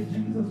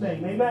Jesus'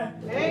 name. Amen.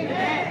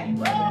 Amen.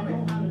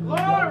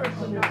 Glory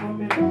to God.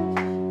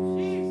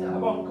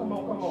 Come on.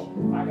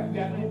 You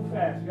got to move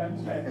fast. You got to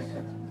move fast.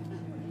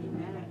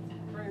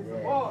 Praise the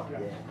Lord.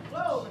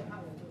 Glory.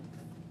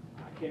 I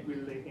can't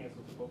really lay hands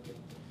on the okay.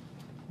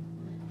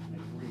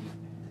 Let's read.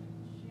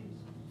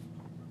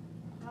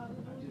 I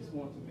just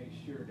want to make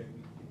sure that we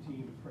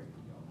continue to pray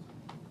for y'all.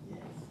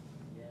 Yes.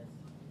 Yes.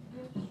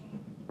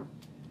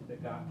 That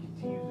God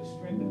continues to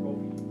strengthen both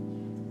of you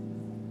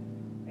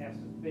as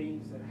the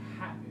things that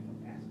happen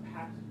as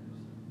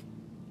pastors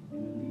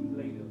and the lead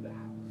lady of the house.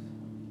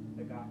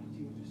 That God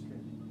continues to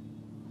strengthen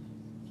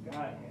you.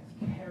 God has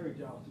carried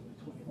y'all through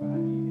the 25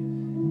 years.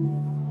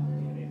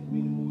 And as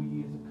many more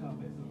years to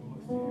come as the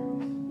Lord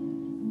tarries,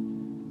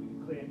 we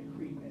declare and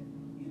decree that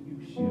you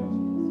shall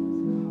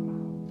come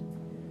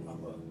out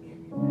above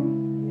everything.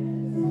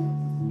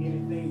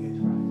 Anything that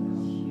tries to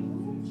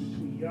come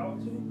between y'all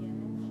two,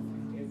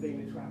 anything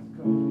that tries to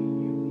come between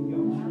you and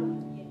your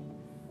children,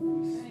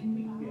 we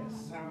speak the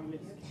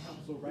assignments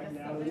counsel right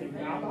now. The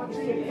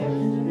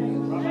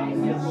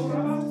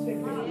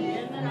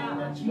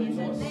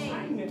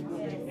assignment will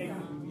be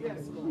able to be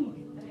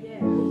completed.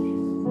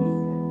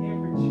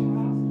 Every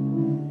child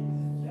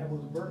that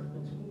was birthed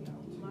between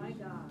y'all two. My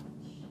God.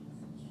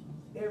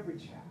 Every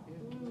child.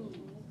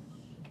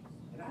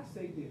 And I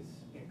say this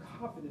in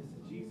confidence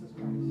in Jesus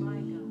Christ. My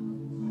God.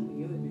 By the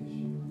end of this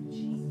year,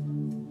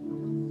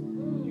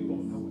 you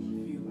won't know what you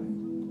feel like.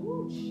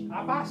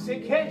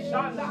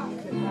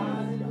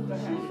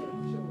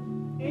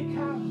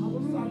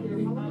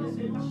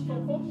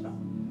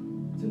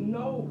 To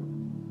know,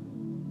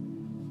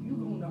 you're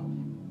going to know.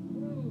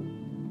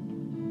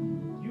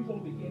 You're going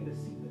to begin to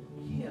see the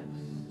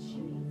gifts.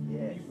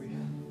 Yes. You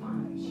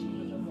refine.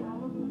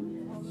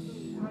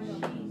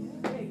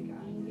 Hey,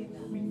 God,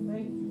 we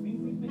thank you.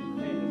 We've been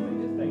praying to get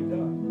this thing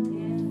done.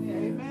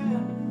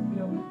 Amen. You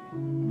know,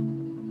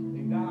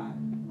 and God,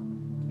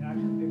 I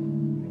can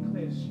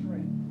declare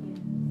strength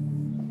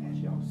as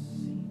y'all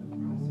see the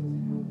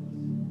process happens.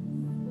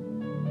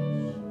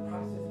 The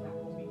process not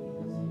going to be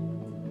easy.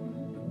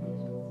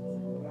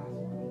 But I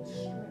speak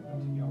strength to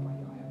y'all while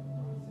y'all have the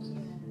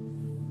process.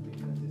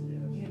 Because it's the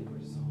end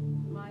result.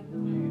 My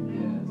God.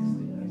 It's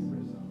the end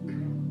result.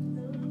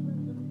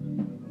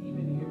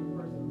 Even every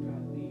person who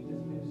got to leave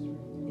this ministry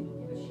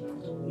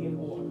in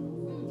order.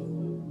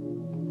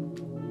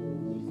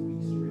 We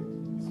speak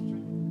strength.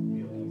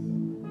 Release.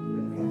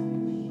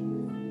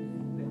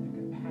 Let the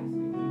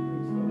capacity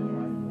increase for the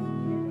life of the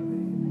King of the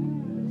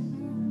heavens.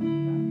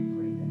 God, we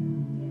pray that.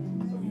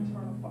 So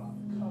eternal Father,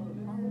 cover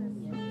them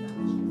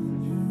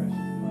with your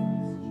precious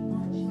blood.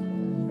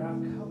 God,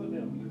 cover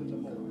them even the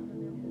more.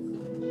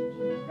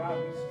 God,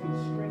 we speak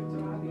strength to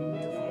our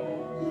leaders.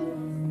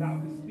 God,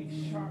 we speak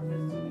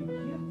sharpness to the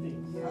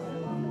giftings. We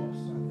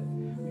speak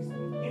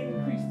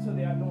increase to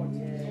the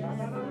anointing.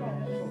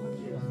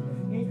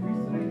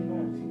 Increase to the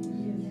anointing.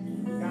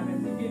 God, as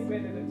they get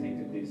ready to take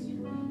a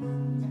district.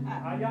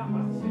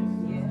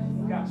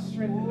 God,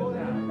 strengthen them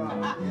now,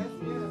 God.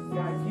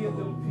 God, give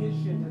them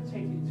vision to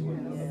take it to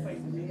another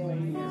place that they may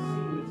even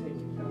seem to take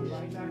it. God,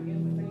 right now, in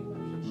the name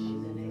of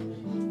Jesus.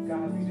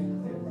 God, we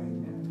declare right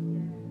now.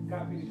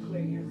 God, we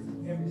declare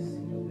every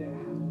single that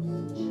house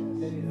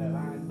that is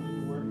aligned with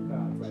the word of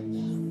God right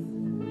now.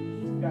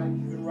 God,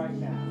 even right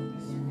now,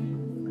 this week,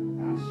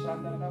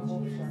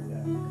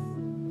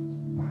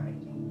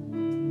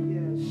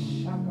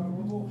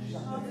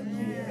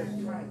 has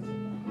tried to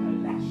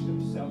lash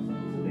themselves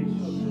into their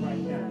children right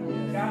now.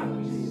 God,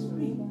 we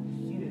speak.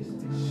 It is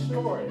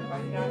destroyed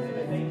right now in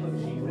the name of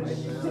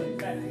Jesus. Put it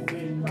back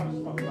where it comes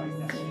from right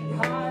now.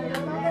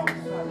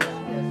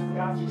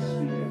 God, we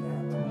speak it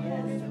now.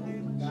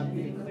 God, we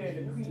declare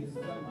the creeds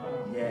of God.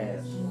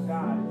 Yes.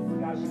 God,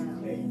 we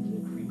declare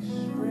increase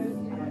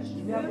strength as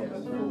never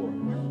before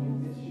in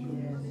this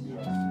year.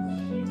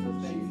 Jesus'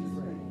 name we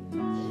pray.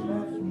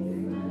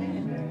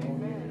 Amen.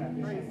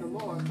 Praise the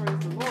Lord. Praise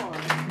the Lord.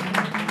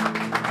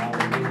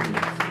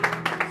 Hallelujah.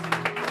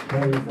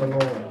 Praise the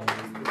Lord.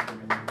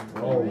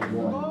 Oh, boy.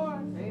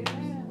 Lord.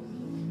 Amen.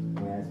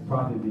 As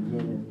prophet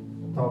began to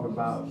talk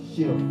about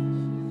shift,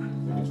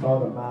 I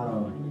thought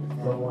about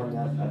someone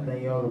that I think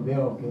Elder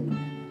Bill can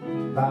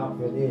vouch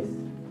for this.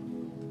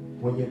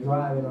 When you're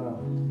driving a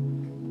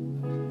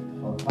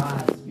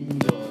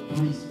 5-speed or a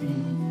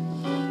 3-speed,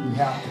 you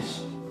have to,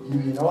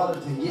 in order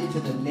to get to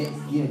the next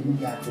gear, you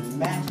got to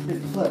match the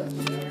clutch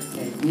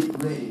and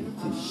get ready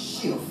to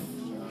shift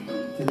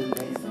to the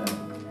next level,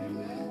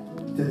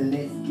 to the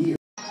next gear.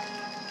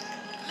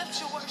 Lift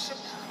your worship.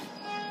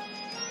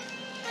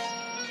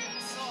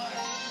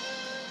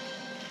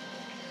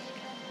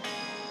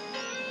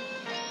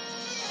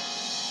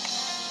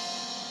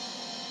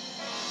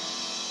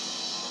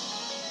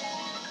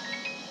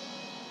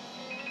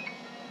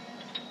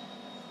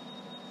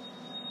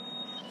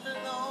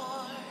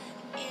 Lord,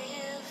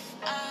 if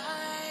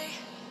I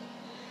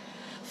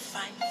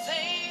find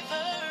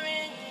favor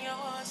in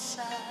your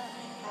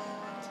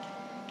sight,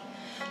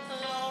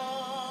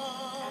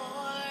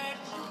 Lord,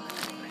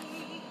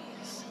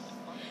 please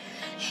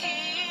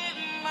hear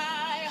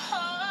my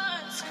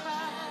heart's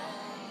cry.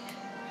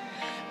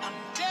 I'm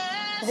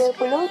The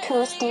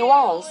Bluetooth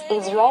device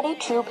is ready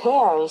to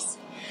pairs.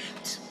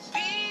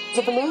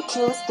 The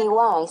Bluetooth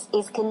device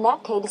is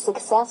connected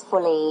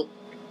successfully.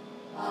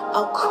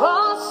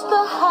 Across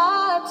the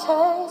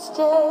hottest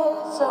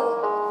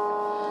desert,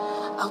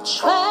 I'll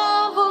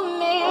travel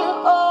near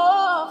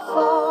or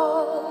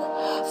far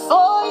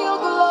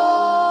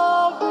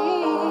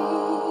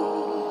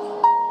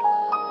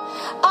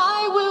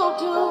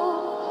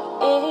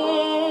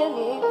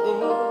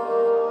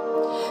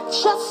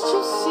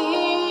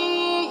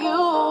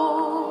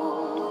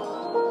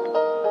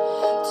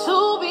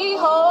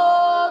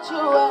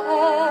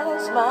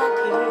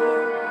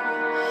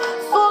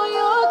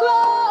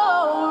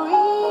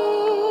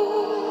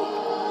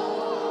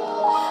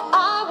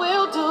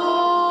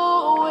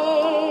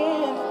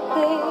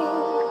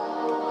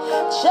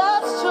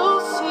just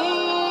to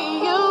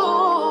see you,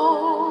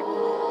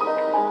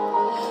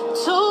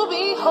 to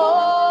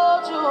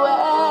behold you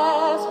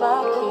as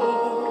my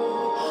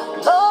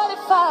King. Lord,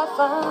 if I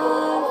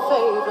find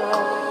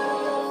favor,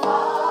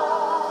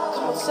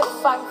 come on, say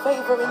find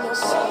favor in your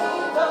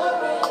sight.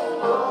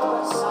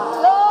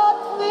 Lord,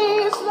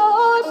 please,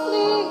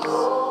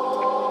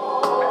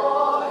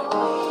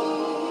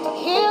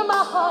 hear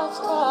my heart's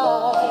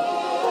cry.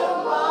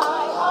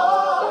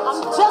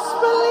 I'm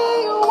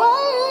desperately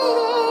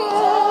waiting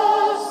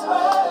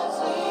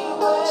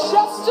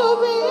just to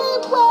be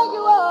where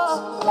you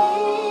are.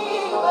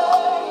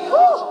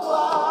 Woo.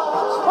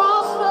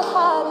 Across the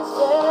hottest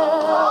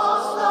desert.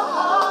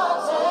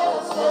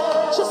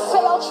 Just say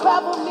I'll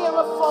travel near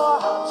or far.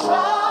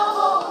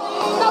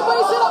 Now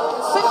raise it up.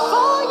 Say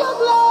for your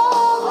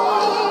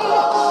glory.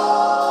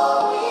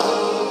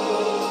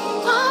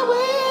 I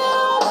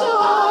will do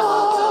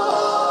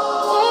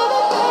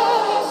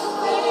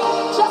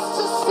anything just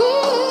to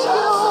see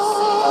you,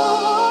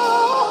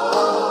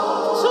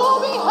 to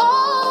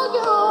behold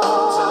you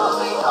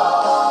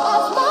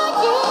as my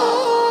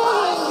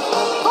King.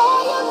 For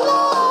your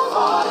glory,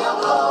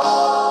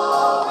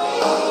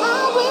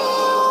 I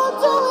will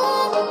do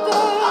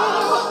anything.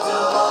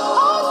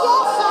 Oh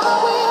yes, I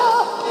will,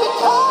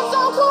 because I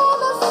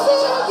wanna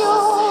see you,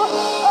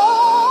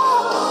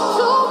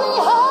 to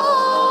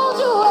behold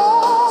you.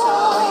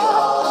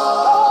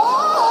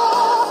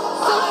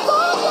 Sing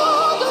for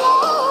your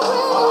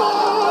glory.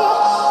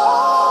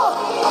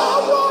 I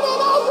want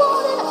it, I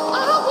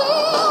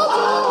will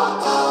do.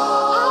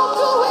 I'll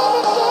do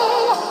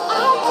anything.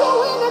 I'll do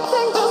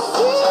anything to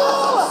see you,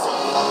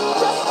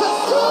 just to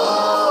see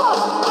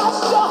you as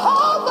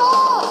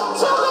Jehovah,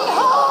 to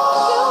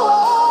behold you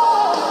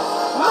as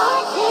my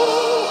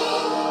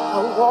King. I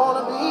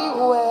wanna be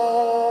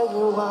where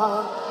you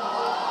are.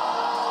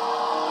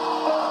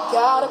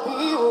 Gotta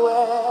be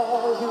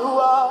where you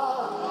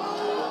are.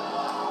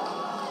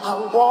 I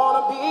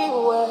wanna be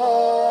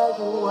where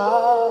you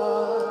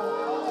are.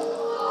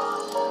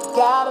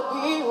 Gotta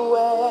be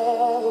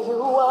where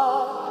you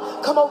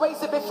are. Come on,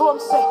 raise it before him.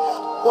 Say,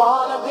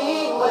 wanna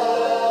be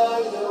where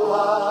you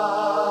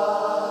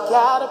are.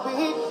 Gotta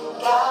be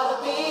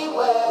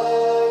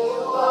where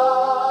you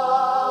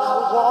are.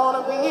 I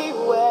wanna be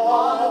where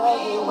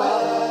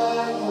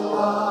you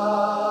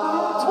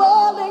are.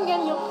 Dwelling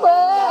in your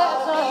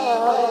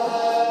presence.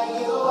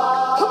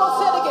 Come on,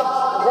 say it again.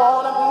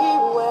 Wanna be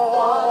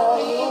where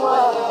you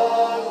are.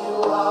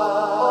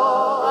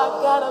 Oh, I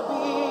gotta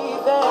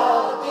be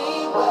there.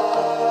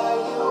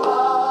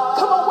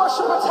 Come on,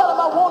 worshiper, tell him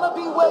I wanna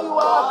be where you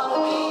are.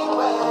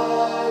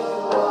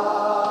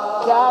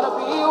 Gotta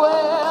be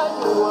where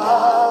you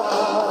are.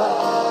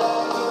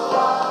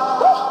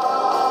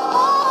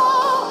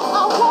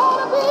 I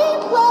wanna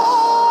be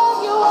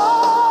where you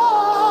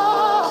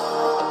are.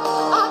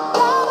 I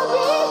gotta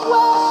be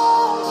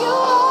where you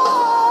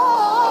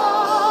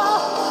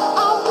are.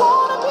 I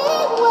wanna be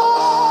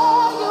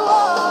where you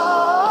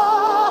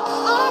are.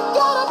 I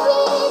gotta be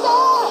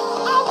there.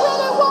 I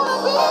really wanna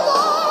be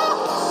there.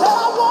 Said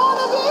I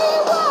wanna be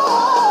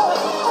where.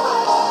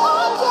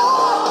 Oh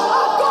God,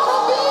 I gotta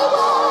be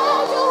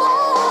where you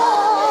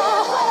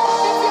are.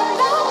 If you're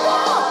not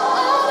there, I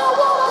don't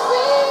wanna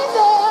be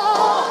there.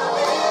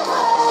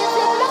 If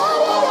you're not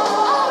in it,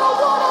 I don't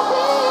wanna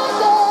be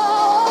there.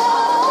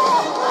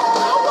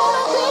 I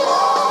wanna be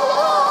where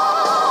you are.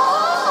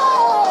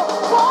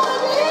 Wanna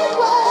be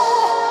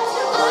where.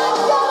 I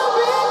gotta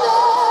be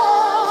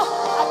there.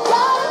 I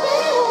gotta be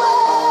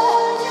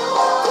where you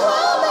are.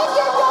 Dwelling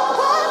in your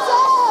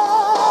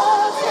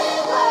presence.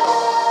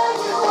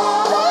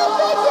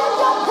 Living in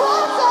your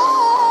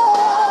presence.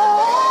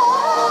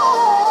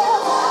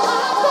 I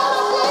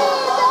gotta be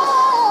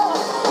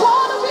there.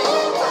 Wanna be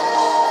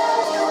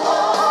where you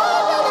are. I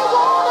really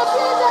wanna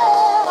be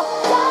there.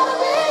 Gotta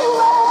be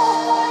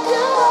where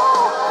you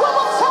are. One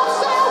more time,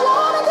 say I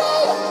wanna be.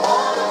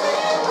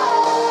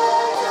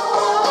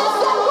 Is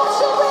that what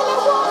you really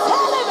want?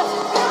 Tell him.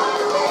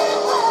 Gotta be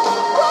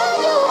where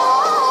you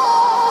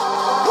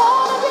are.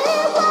 Wanna be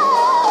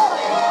where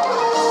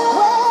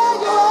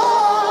you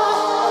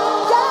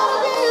are. Gotta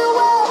be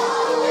where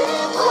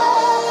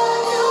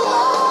you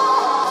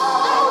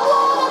are. I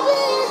wanna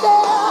be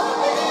there.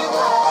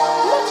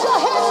 Lift your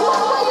hands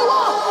right where you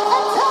are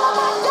and tell him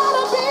I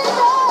gotta be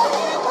there.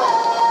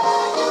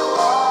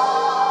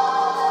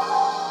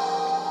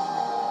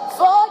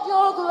 For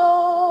your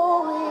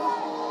glory,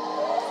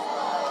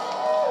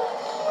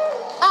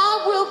 I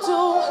will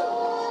do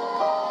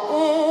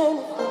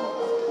anything,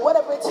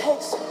 whatever it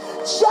takes,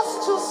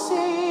 just to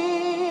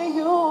see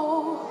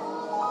you,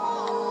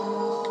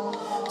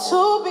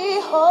 to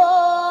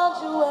behold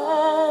you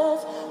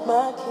as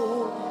my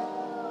King.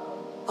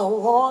 I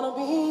wanna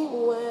be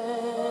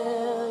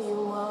where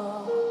you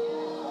are.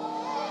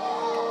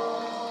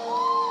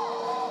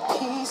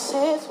 Peace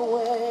is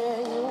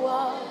where you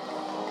are.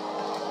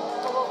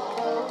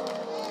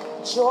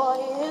 Joy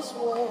is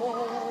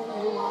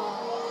where you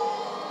are.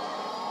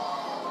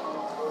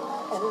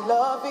 And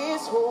love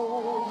is who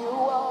you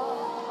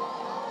are.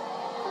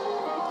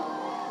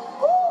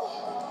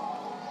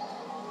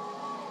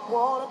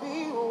 wanna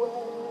be where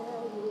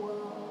you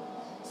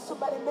are.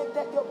 Somebody make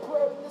that your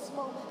prayer in this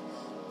moment.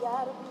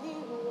 Gotta be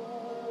where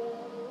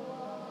you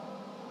are.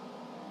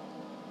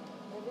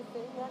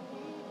 Everything I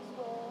need is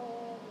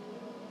where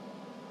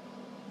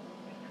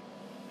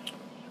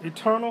you are.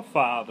 Eternal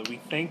Father, we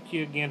thank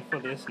you again for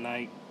this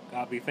night.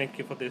 God, we thank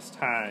you for this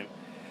time.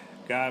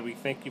 God, we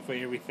thank you for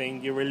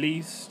everything you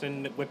released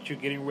and what you're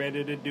getting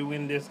ready to do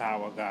in this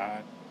hour,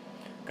 God.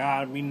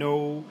 God, we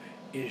know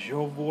it's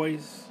your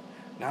voice,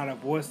 not a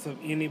voice of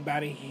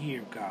anybody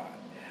here, God,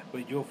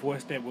 but your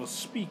voice that will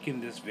speak in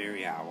this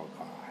very hour,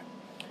 God.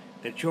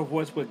 That your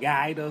voice will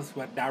guide us,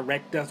 will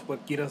direct us, will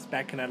get us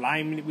back in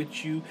alignment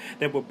with you,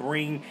 that will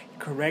bring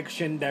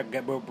correction,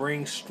 that will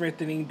bring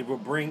strengthening, that will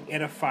bring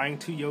edifying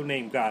to your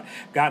name, God.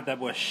 God, that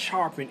will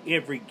sharpen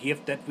every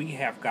gift that we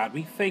have, God.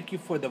 We thank you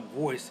for the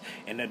voice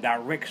and the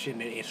direction,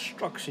 the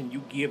instruction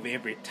you give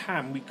every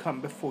time we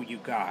come before you,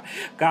 God.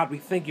 God, we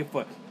thank you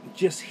for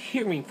just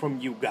hearing from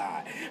you,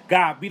 God.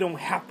 God, we don't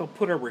have to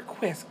put a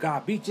request,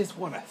 God. We just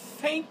want to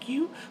thank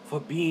you for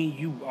being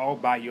you all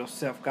by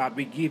yourself, God.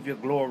 We give you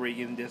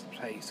glory in this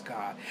place,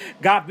 God.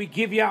 God, we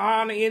give you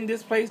honor in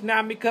this place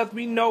now because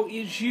we know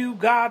it's you,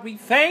 God. We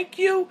thank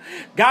you.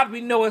 God, we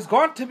know it's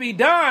going to be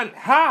done.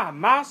 God,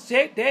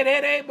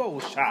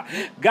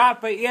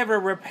 for every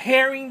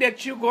repairing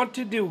that you're going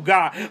to do,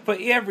 God, for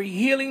every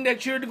healing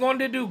that you're going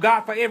to do,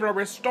 God, for every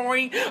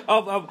restoring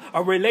of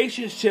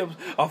relationships,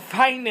 of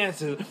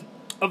finances,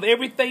 of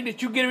everything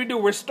that you get to do,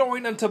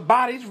 restoring unto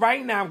bodies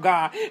right now,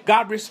 God.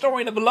 God,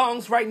 restoring of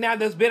lungs right now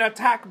that's been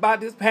attacked by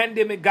this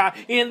pandemic, God.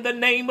 In the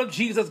name of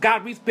Jesus,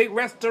 God, we speak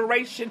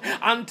restoration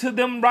unto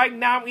them right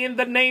now in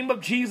the name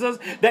of Jesus,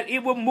 that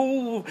it will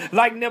move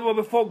like never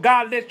before.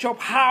 God, let your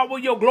power,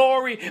 your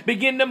glory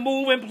begin to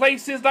move in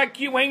places like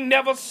you ain't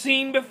never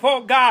seen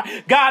before, God.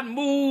 God,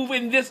 move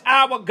in this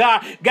hour,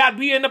 God. God,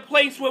 we in a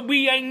place where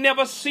we ain't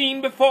never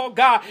seen before,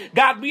 God.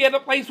 God, we in a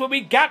place where we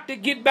got to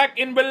get back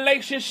in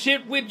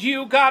relationship with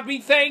you, God.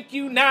 We thank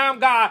you now,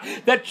 God,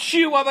 that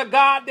you are the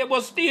God that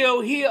will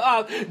still heal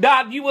us.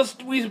 God, you will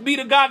be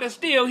the God that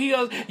still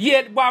heals,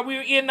 yet while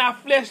we're in our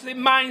fleshly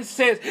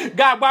mindsets,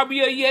 God, while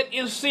we are yet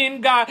in sin,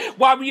 God,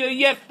 while we are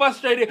yet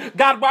frustrated,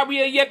 God, while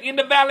we are yet in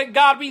the valley,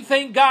 God, we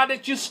thank God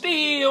that you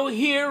still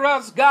hear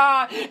us,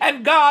 God.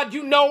 And God,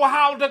 you know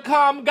how to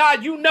come,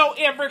 God. You know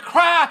every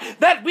cry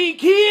that we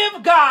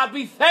give, God.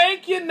 We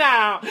thank you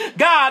now,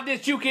 God,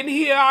 that you can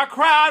hear our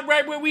cry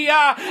right where we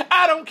are.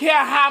 I don't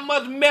care how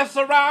much mess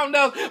around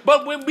us,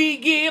 but when we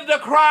give the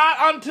cry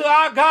unto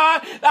our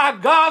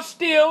God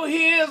still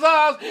hears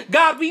us.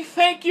 God, we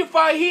thank you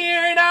for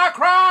hearing our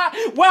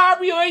cry while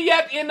we are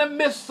yet in the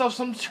midst of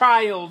some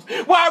trials,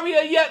 while we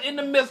are yet in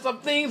the midst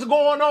of things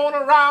going on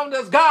around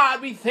us.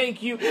 God, we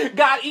thank you.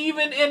 God,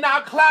 even in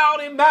our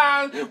cloudy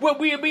minds, where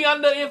we'll be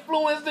under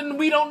influence and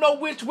we don't know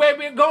which way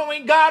we're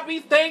going, God, we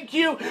thank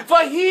you for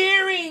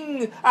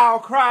hearing our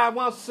cry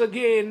once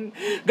again.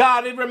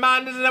 God, it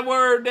reminds us of the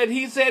word that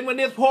he said when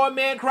this poor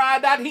man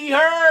cried that he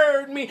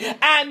heard me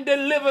and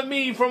deliver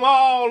me from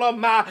all of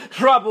my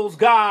troubles,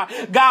 God.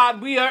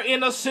 God, we are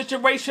in a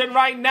situation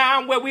right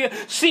now where we are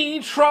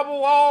seeing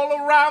trouble all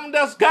around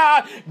us,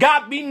 God.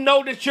 God, we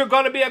know that you're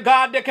going to be a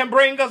God that can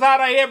bring us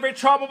out of every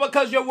trouble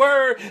because your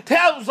word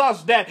tells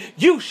us that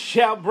you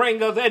shall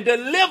bring us and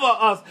deliver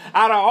us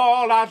out of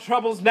all our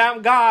troubles now,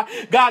 God.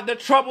 God, the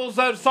troubles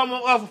that some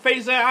of us are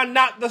facing are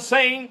not the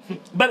same,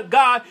 but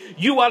God,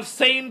 you are the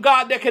same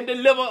God that can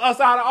deliver us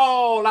out of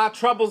all our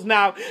troubles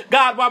now.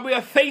 God, while we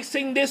are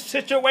facing this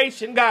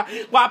situation, God,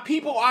 while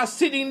people are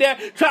sitting there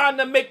trying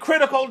to make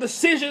critical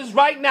decisions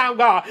right now,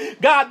 God,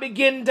 God,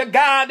 begin to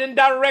guide and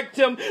direct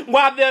them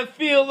while they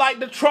feel like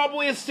the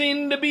trouble is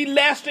seen to be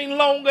lasting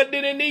longer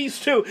than it needs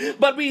to.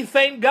 But we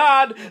thank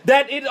God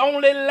that it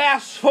only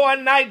lasts for a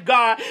night,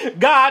 God.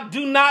 God,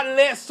 do not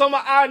let some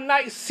of our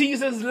night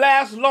seasons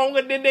last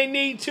longer than they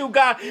need to,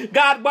 God.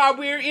 God, while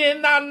we're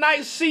in our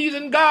night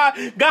season,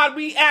 God, God,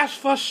 we ask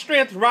for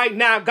strength right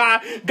now,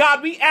 God.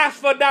 God, we ask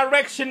for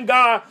direction,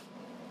 God.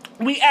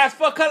 We ask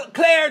for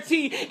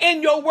clarity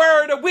in your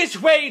word of which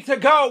way to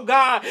go,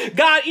 God.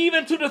 God,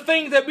 even to the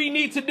things that we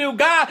need to do,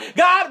 God.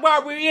 God,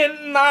 while we're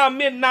in our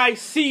midnight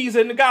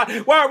season, God,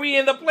 while we're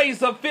in the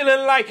place of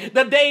feeling like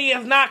the day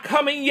is not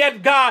coming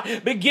yet,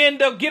 God, begin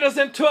to get us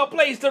into a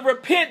place to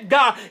repent,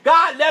 God.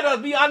 God, let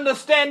us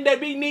understand that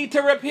we need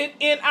to repent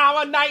in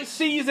our night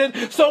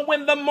season. So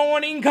when the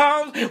morning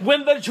comes,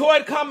 when the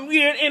joy comes,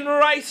 we're in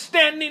right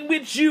standing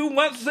with you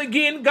once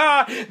again,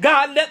 God.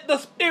 God, let the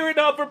spirit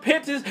of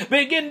repentance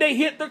begin to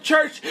hit the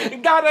church,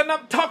 God, and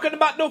I'm talking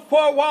about the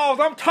four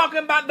walls. I'm talking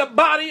about the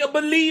body of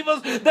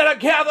believers that are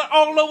gathered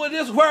all over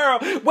this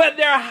world, where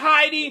they're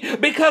hiding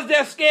because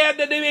they're scared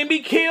that they may be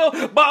killed,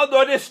 but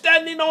they're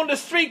standing on the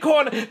street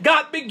corner.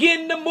 God,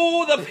 begin to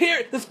move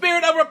the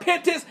spirit of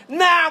repentance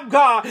now,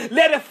 God.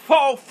 Let it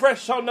fall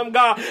fresh on them,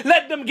 God.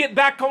 Let them get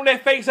back on their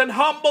face and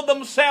humble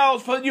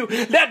themselves for you.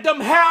 Let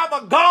them have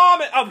a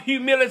garment of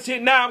humility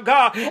now,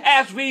 God,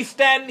 as we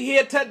stand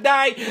here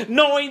today,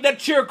 knowing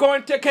that you're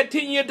going to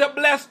continue to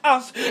bless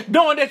us,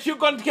 knowing that you're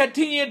going to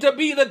continue to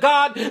be the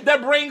God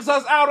that brings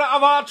us out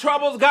of our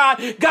troubles,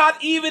 God. God,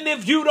 even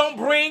if you don't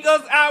bring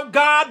us out,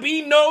 God,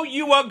 we know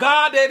you are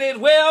God that is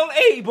well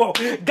able.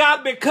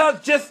 God,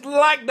 because just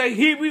like the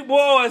Hebrew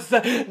boys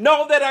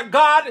know that our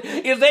God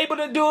is able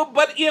to do it,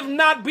 but if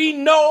not, we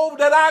know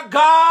that our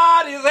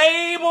God is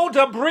able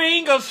to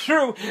bring us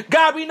through.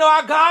 God, we know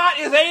our God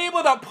is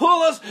able to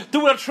pull us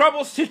through a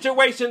troubled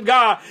situation,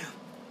 God.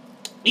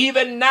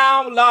 Even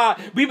now, Lord,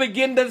 we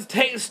begin to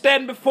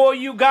stand before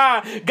you,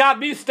 God.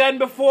 God, we stand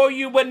before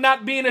you with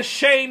not being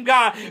ashamed,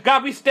 God.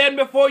 God, we stand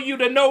before you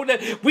to know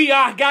that we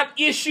are got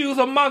issues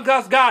among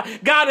us, God.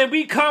 God, and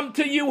we come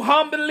to you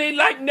humbly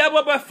like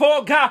never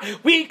before, God.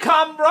 We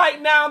come right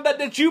now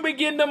that you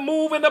begin to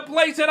move in a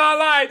place in our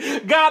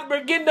life. God,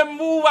 begin to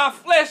move our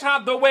flesh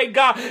out the way,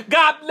 God.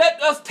 God,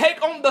 let us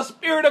take on the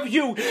spirit of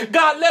you.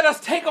 God, let us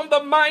take on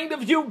the mind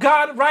of you,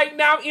 God, right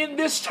now in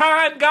this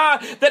time,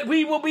 God, that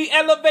we will be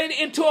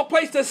elevated into a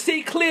place to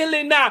see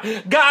clearly now.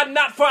 God,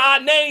 not for our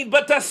name,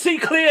 but to see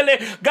clearly.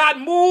 God,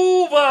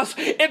 move us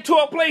into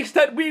a place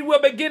that we will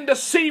begin to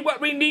see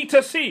what we need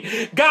to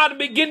see. God,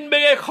 begin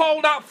to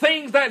hold out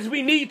things that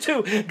we need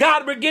to.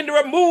 God, begin to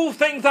remove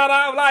things out of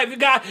our life.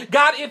 God,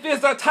 if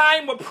it's a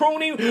time of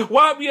pruning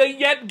while we are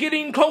yet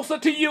getting closer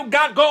to you,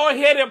 God, go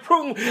ahead and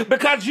prune,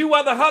 because you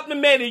are the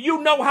husbandman and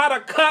you know how to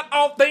cut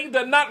off things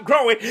that are not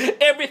growing.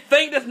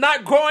 Everything that's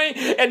not growing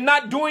and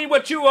not doing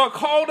what you are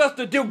called us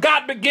to do,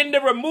 God, begin to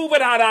remove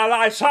it out of our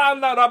lives.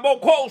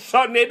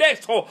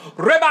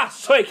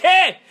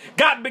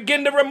 God,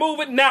 begin to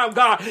remove it now,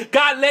 God.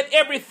 God, let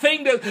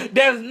everything that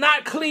is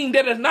not clean,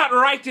 that is not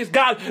righteous,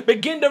 God,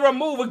 begin to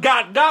remove it,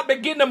 God. God,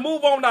 begin to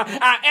move on our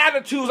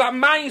attitudes, our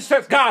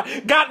mindsets, God.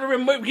 God,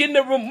 begin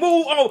to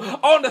remove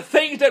on the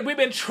things that we've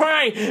been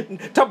trying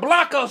to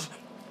block us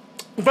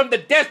from the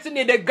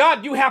destiny that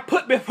God you have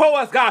put before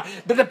us, God,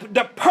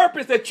 the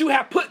purpose that you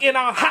have put in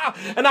our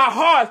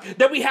hearts,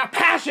 that we have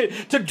passion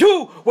to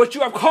do what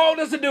you have called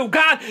us to do,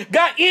 God.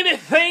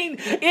 Anything,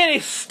 any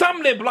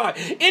stumbling block,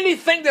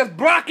 anything that's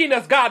blocking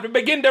us, God, we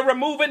begin to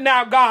remove it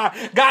now, God.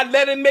 God,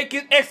 let it make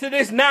it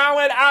exodus now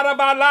and out of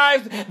our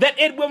lives, that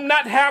it will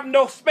not have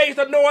no space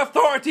or no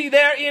authority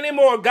there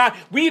anymore, God.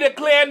 We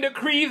declare and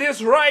decree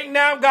this right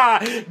now,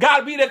 God.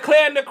 God, we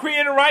declare and decree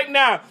it right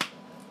now,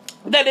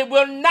 that it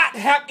will not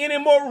have any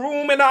more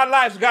room in our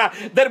lives, God.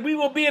 That we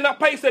will be in a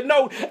place that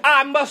no,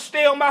 I must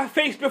stay on my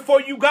face before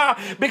you, God,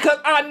 because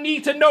I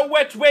need to know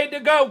which way to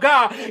go,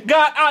 God.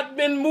 God, I've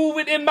been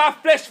moving in my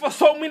flesh for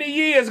so many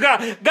years,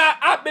 God. God,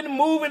 I've been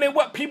moving in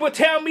what people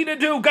tell me to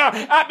do, God.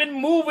 I've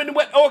been moving in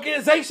what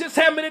organizations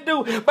tell me to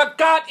do. But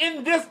God,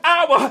 in this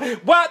hour,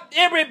 what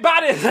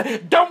everybody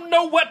don't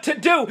know what to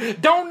do,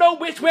 don't know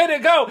which way to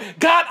go,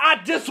 God,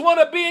 I just want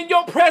to be in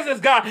your presence,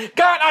 God.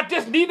 God, I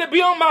just need to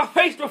be on my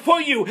face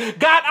before you.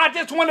 God, I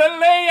just want to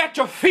lay at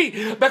your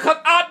feet, because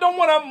I don't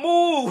want to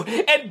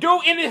move and do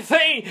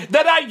anything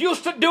that I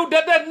used to do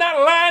that does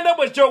not line up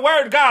with your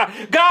word, God.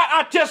 God,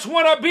 I just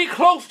want to be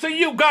close to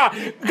you, God.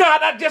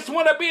 God, I just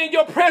want to be in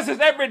your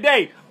presence every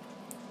day.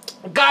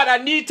 God, I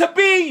need to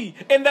be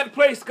in that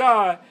place,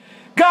 God.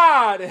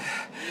 God,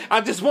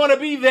 I just want to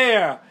be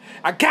there.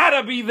 I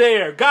gotta be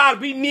there.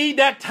 God, we need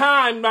that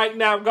time right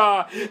now,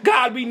 God.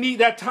 God, we need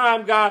that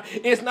time, God.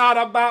 It's not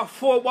about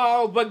four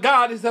walls, but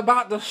God, it's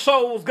about the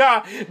souls,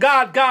 God.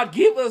 God,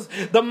 give us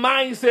the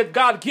mindset.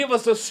 God, give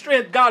us the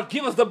strength. God,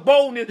 give us the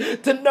boldness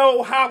to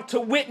know how to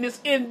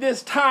witness in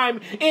this time,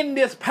 in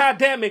this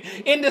pandemic,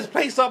 in this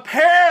place of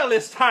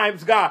perilous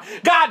times, God.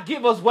 God,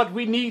 give us what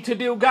we need to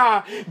do,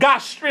 God. God,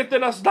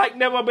 strengthen us like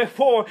never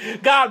before.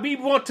 God, we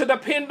want to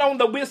depend on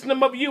the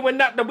wisdom of you and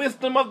not the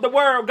wisdom of the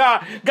world,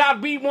 God.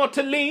 God, we want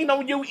to lean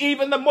on you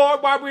even the more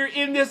while we're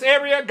in this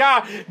area,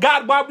 God.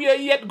 God, while we are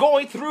yet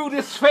going through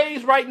this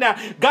phase right now,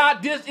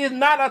 God, this is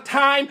not a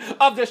time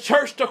of the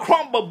church to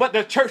crumble, but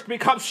the church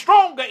becomes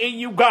stronger in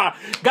you, God.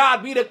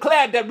 God, we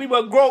declare that we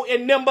will grow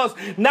in numbers,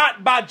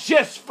 not by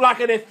just like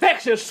an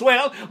infection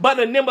swell, but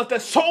in numbers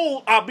that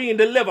souls are being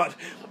delivered.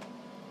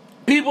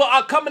 People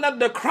are coming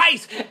under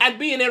Christ and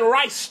being in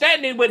right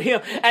standing with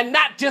him, and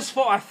not just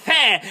for a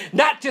fad,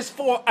 not just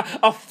for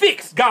a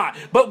fix, God,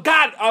 but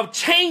God, a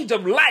change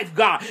of life,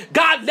 God.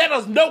 God, let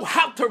us know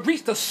how to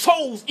reach the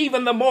souls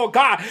even the more,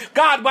 God.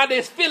 God, while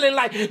they're feeling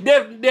like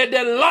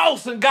they're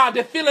lost, and God,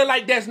 they're feeling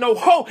like there's no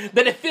hope,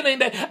 that they're feeling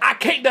that I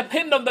can't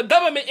depend on the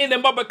government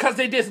anymore because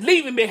they're just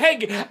leaving me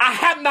hanging. I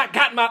have not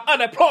got my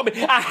unemployment.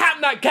 I have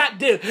not got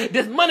this.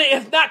 This money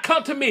has not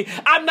come to me.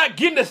 I'm not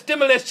getting the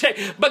stimulus check.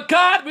 But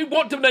God, we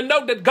want them to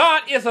know that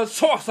God is a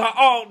source of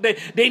all that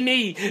they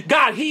need.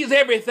 God, he's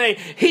everything.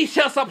 He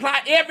shall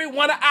supply every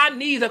one of our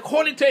needs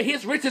according to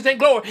his riches and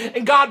glory.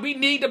 And God, we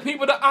need the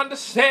people to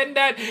understand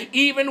that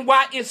even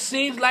while it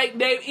seems like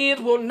their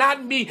ends will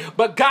not meet,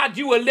 but God,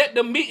 you will let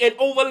them meet and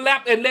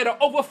overlap and let an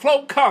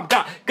overflow come.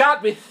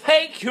 God, we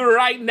thank you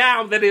right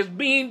now that it's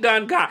being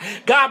done, God.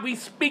 God, we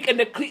speak and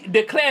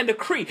declare and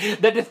decree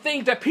that the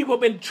things that people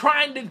have been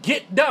trying to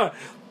get done,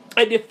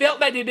 and they felt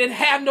like they didn't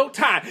have no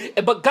time.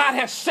 But God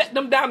has set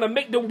them down to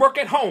make them work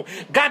at home.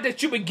 God,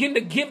 that you begin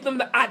to give them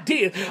the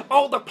ideas.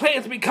 All the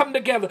plans become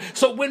together.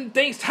 So when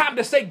things time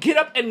to say, get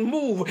up and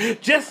move,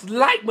 just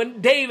like when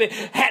David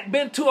had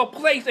been to a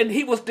place and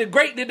he was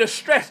greatly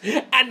distressed,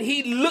 and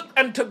he looked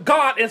unto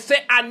God and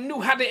said, I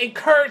knew how to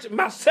encourage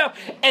myself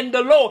and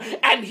the Lord,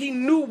 and he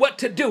knew what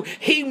to do.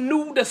 He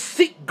knew to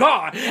seek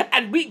God.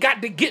 And we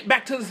got to get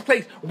back to this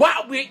place.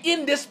 While we're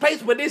in this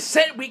place where they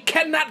said we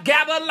cannot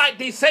gather like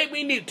they say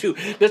we need to.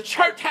 The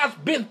church has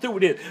been through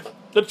this.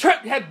 The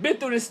church has been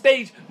through this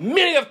stage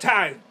many of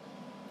times.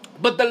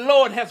 But the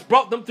Lord has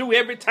brought them through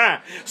every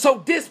time.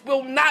 So this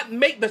will not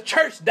make the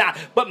church die,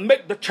 but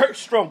make the church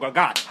stronger,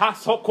 God.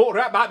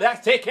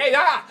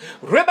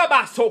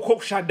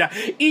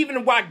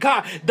 Even while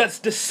God,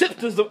 the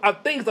symptoms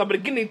of things are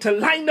beginning to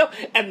line up,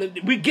 and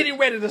we're getting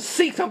ready to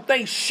see some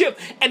things shift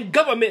in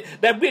government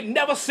that we've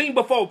never seen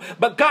before.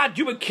 But God,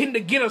 you begin to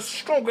get us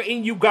stronger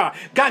in you, God.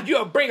 God,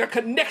 you'll bring a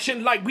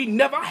connection like we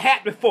never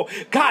had before.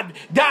 God,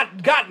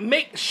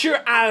 make sure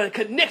our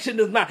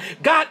connection is not.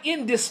 God,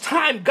 in this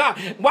time, God,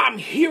 while I'm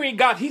hearing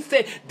God, he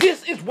said,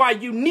 this is why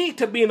you need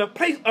to be in a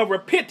place of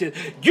repentance.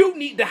 You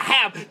need to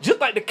have, just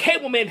like the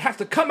cable man has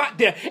to come out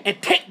there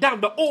and take down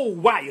the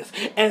old wires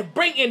and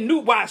bring in new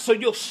wires so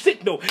your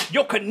signal,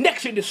 your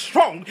connection is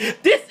strong.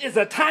 This is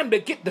a time to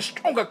get the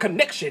stronger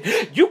connection.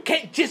 You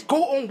can't just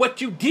go on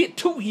what you did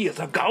 2 years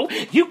ago.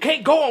 You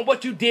can't go on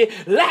what you did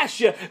last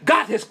year.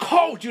 God has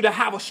called you to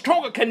have a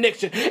stronger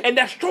connection, and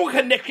that stronger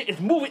connection is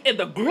moving in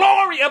the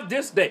glory of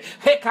this day.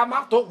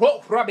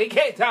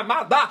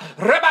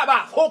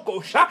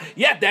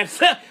 Yeah,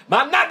 that's it.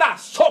 Manana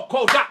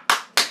soko da.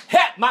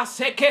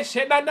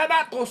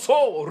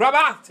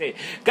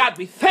 God,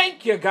 we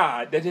thank you,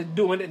 God, that is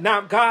doing it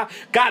now, God.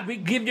 God, we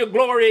give you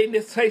glory in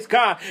this place,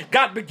 God.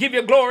 God, we give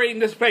you glory in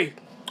this place.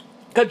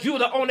 Because you're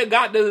the only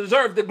God that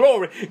deserves the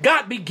glory.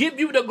 God, we give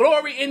you the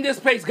glory in this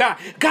place, God.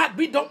 God,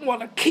 we don't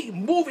want to keep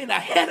moving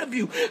ahead of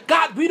you.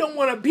 God, we don't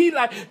want to be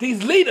like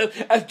these leaders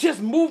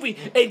just moving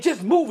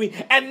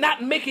and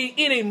not making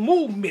any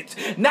movements,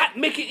 not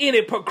making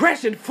any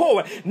progression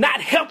forward,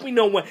 not helping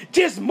no one,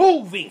 just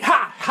moving.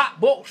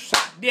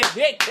 We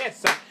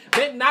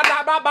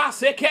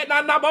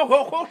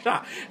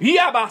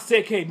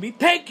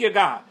thank you,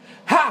 God.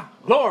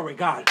 Glory,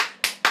 God.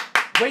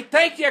 We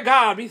thank you,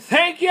 God. We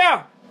thank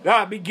you.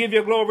 God, we give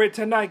you glory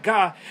tonight,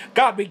 God.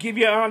 God, we give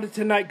you honor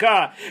tonight,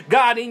 God.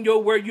 God, in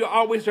your word, you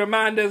always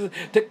remind us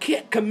to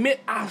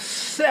commit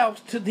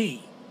ourselves to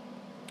thee.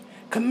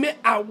 Commit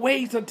our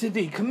ways unto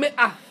thee. Commit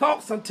our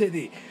thoughts unto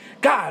thee.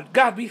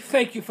 God, we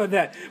thank you for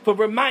that, for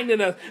reminding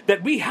us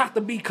that we have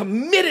to be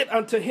committed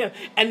unto him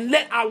and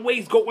let our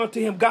ways go unto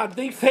him. God,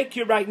 we thank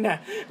you right now.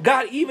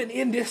 God, even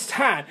in this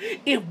time,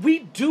 if we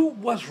do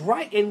what's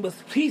right and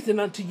what's pleasing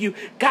unto you,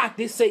 God,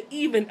 they say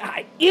even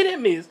our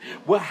enemies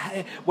will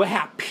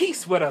have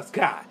peace with us,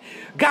 God.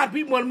 God,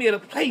 we want to be in a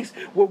place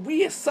where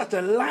we in such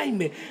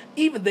alignment,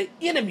 even the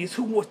enemies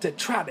who want to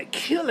try to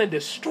kill and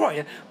destroy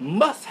us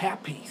must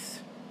have peace.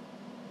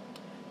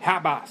 How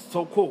about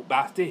so cool,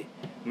 Basti?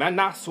 Your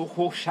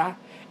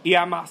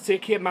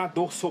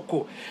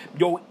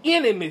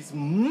enemies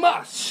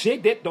must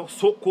shed that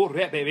dosoko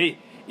rebebe.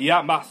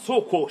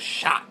 Yamasoko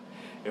sha.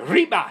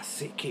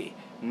 Ribasiki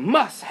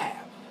must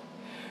have.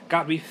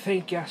 God, we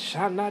thank you.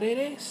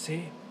 Shanarere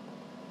se.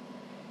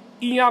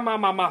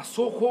 Iyamama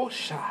soko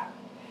sha.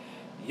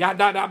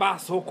 Yadadaba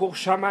soko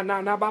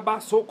shamanana baba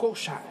soko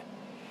sha.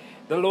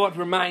 The Lord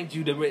reminds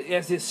you that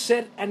as is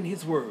said in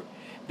his word,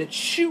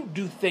 that you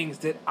do things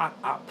that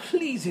are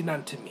pleasing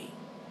unto me.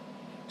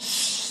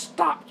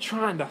 Stop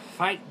trying to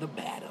fight the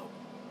battle.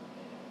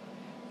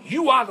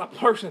 You are the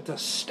person to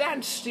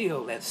stand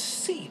still and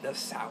see the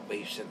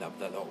salvation of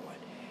the Lord.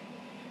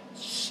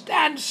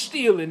 Stand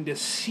still in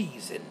this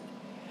season.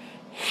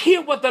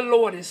 Hear what the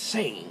Lord is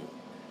saying.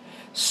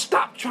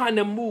 Stop trying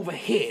to move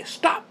ahead.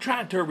 Stop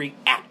trying to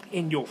react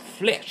in your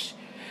flesh.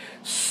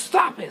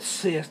 Stop it,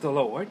 says the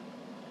Lord.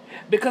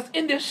 Because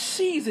in this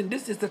season,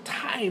 this is the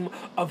time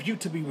of you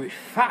to be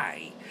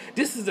refined.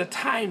 This is a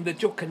time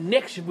that your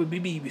connection will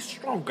be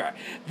stronger.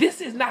 This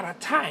is not a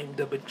time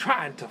to be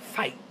trying to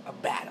fight a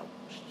battle.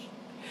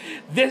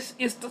 This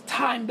is the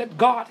time that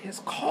God has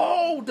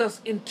called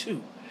us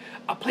into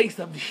a place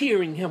of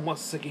hearing him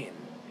once again.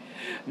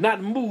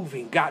 Not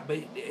moving, God, but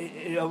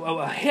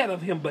ahead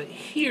of him, but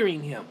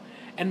hearing him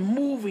and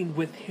moving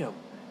with him.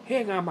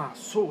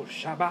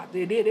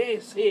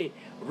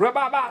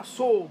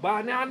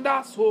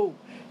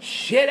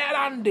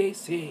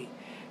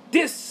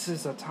 This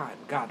is a time,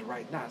 God,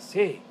 right now.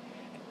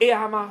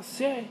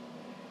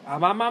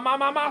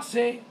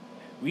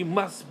 We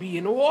must be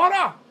in order.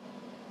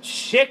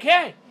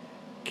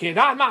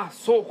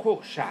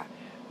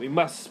 We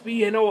must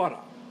be in order.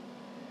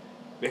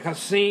 Because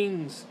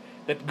things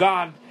that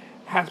God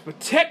has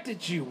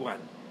protected you on.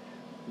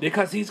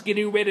 Because he's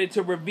getting ready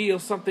to reveal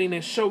something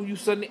and show you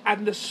something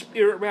in the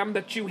spirit realm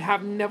that you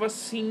have never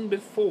seen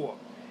before.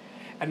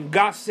 And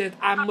God said,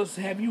 I must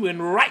have you in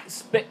right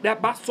spec.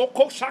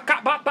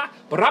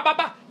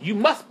 You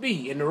must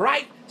be in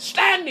right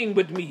standing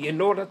with me in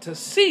order to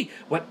see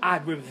what I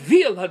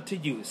reveal unto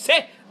you.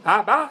 Say,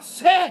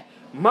 Abase,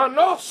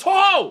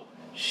 Manoso,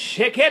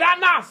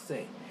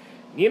 Shekeranase,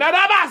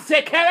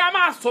 Ninarabase,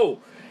 Keramaso,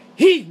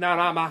 He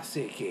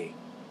Naramaseke.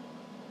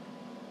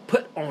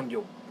 Put on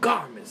your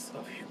garments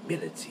of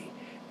humility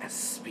and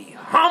be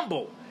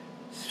humble.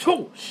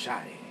 So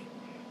shy.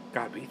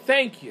 God, we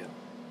thank you.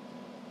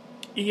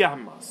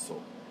 Iyamaso.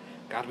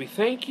 God, we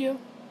thank you.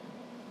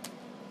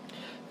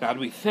 God,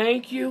 we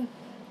thank you.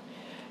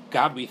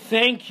 God, we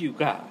thank you,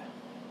 God.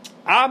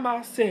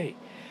 Amase.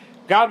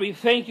 God, we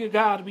thank you,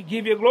 God. We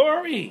give you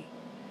glory.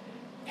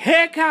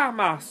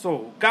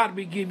 Hekamaso. God,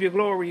 we give you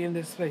glory in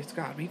this place,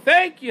 God. We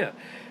thank you.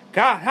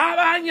 God,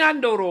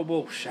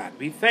 Havanyandoroboshan.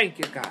 We thank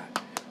you, God.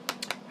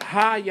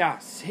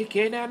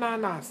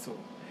 Hayasekenanaso.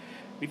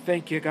 We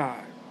thank you,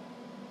 God.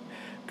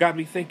 God,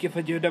 we thank you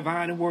for your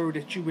divine word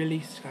that you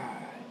release, God.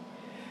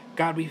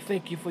 God, we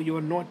thank you for your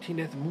anointing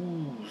that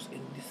moves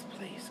in this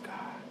place, God.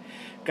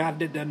 God,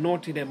 the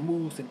anointing that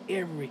moves in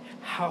every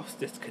house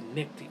that's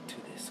connected to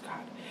this,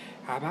 God.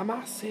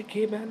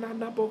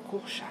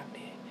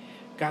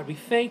 God, we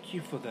thank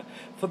you for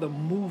the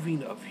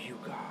moving of you,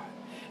 God.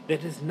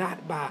 That is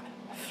not by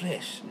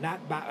flesh,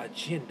 not by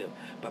agenda,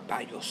 but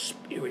by your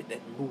spirit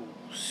that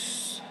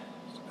moves.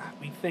 God,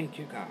 we thank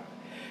you, God.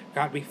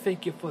 God, we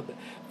thank you for the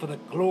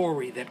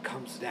glory that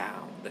comes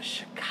down, the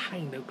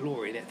Shekinah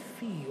glory that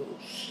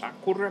feels.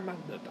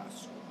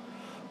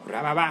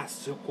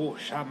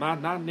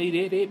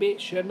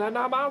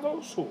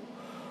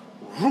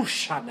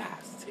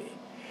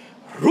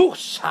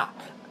 Rusha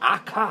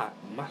aka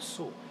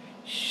maso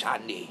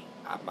shani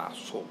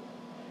amaso.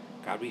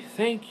 God, we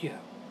thank you.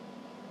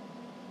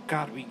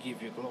 God, we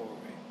give you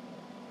glory.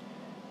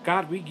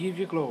 God, we give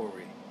you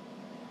glory.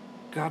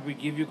 God, we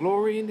give you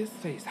glory in this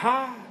place.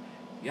 Ha!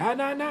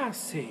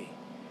 Yananase.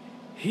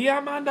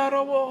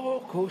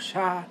 Hiamandarobo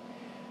kosha.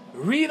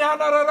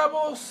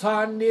 Rinanarabo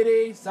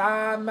sanire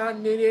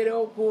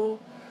samaniroko.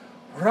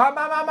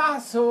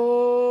 Ramamaso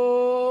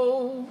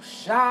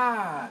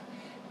sha.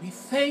 We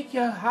thank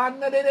you.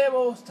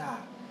 Hanarebosta.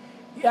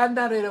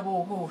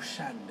 Yandarebo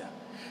shanda.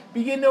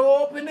 Begin to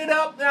open it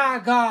up now,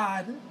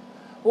 God.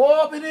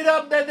 Open it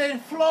up, let it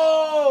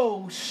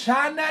flow.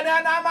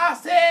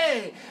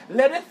 Shananamase.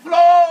 Let it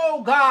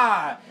flow,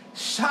 God.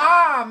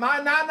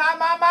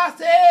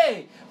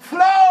 Shamananamase.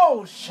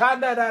 Flow.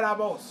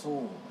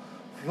 Shananamaso.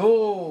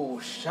 Flow.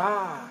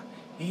 Sha.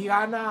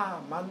 Iana.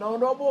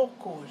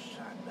 Manoroboko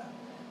shanda.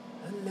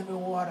 The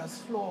living waters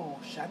flow.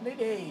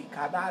 Shanide.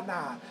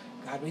 Kadana.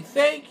 God, we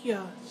thank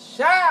you.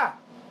 Sha.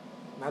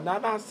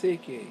 Manana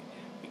seke.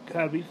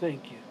 God, we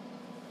thank you.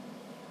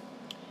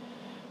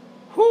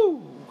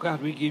 Whoo.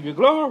 God, we give you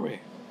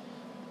glory.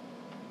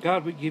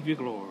 God, we give you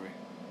glory.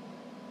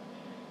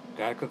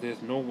 God, because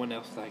there's no one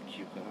else like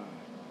you, God.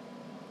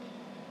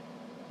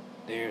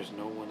 There's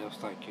no one else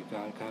like you,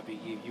 God. God, we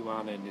give you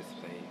honor in this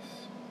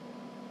place.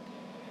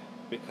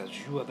 Because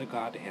you are the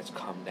God that has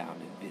come down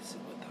and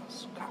visited with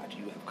us. God,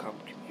 you have come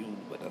to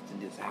commune with us in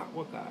this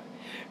hour, God.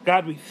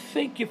 God, we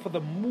thank you for the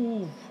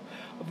move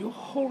of your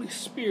Holy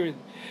Spirit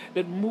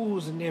that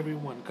moves in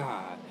everyone,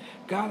 God.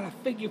 God, I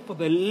thank you for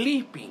the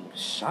leaping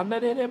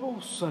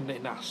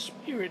in our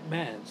spirit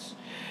mans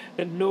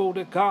that know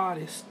that God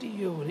is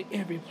still in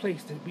every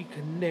place that we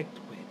connect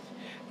with.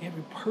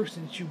 Every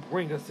person that you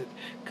bring us in,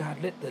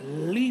 God, let the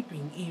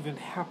leaping even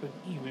happen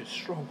even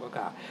stronger,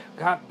 God.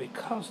 God,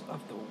 because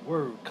of the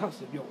word,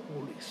 because of your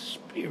Holy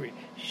Spirit,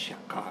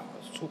 Shaka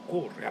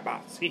Soko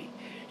Rabasi,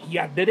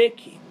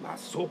 Yadereki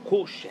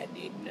Masoko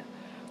Shadin,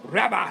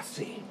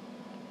 Rabasi,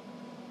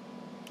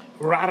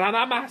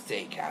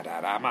 Raranamase,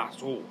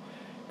 Kadaramaso.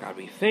 God,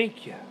 we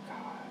thank you,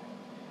 God.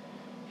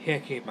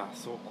 Heke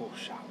Masoko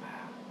Shama.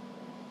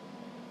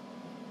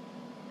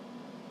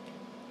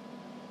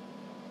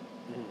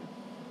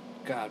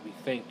 God, we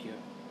thank you.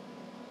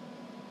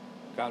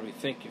 God, we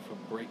thank you for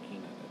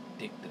breaking an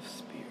addictive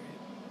spirit.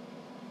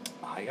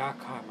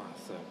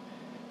 Ayakamasa.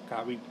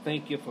 God, we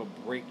thank you for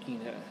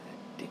breaking an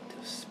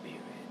addictive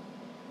spirit.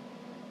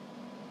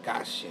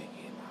 God, shake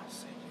it, my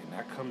second. And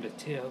I come to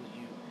tell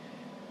you,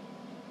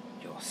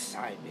 your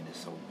assignment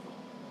is over.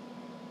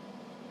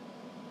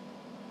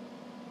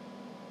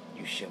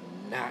 You shall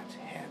not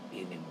have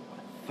any more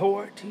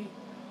authority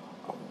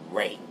or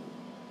reign.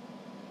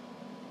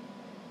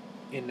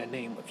 In the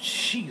name of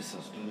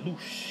Jesus,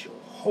 loose your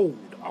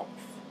hold off.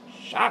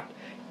 Shat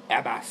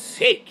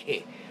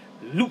abaseke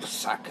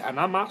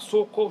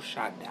lusakanamaso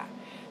shanda.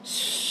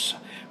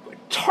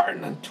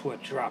 Return unto a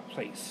dry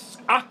place.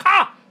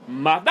 Aka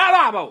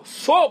madarabo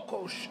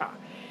soko sha.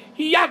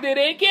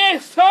 Yadereke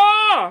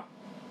sa.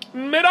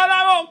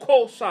 Mirarabo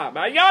kosa.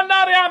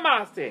 Bayanare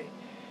amase.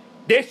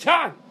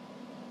 Deshan.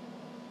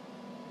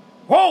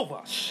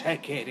 Over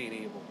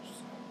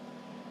shekeriribos.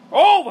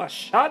 Over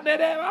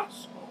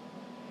shaderevaso.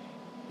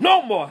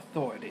 No more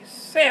authority,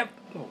 saith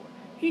the Lord.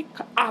 He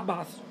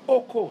abas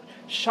oko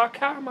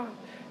shakama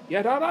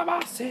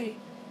yadarabase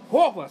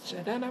over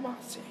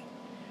shadanamase.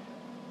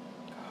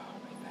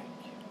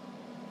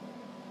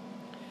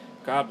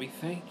 God, we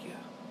thank you.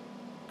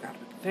 God,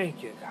 we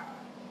thank you, God.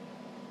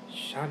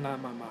 Shana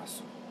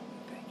Mamasu.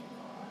 We thank you,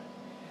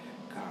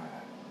 God.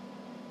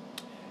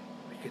 God,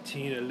 we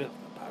continue to lift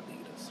up our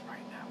leaders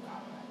right now,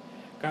 God.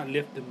 God,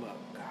 lift them up,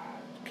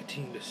 God.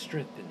 Continue to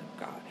strengthen them,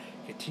 God.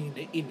 Continue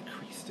to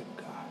increase them,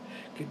 God.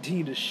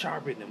 Continue to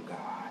sharpen them,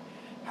 God.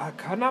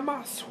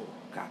 Hakanamasu.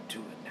 God, do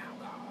it now,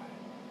 God.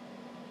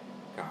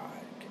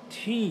 God,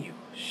 continue.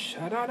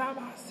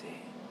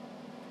 Shadadamase.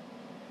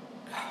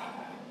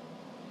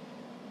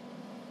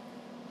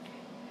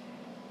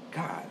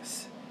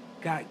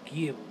 God,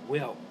 give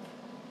wealth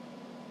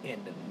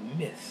in the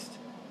midst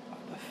of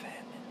the famine.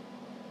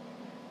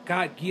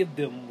 God, give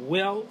them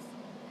wealth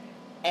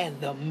in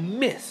the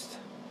midst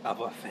of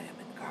a famine,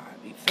 God.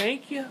 We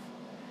thank you.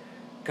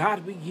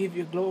 God, we give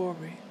you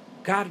glory.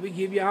 God, we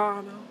give you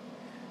honor.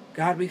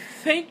 God, we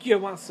thank you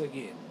once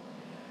again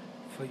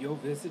for your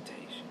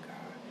visitation,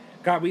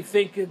 God. God, we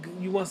thank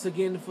you once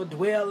again for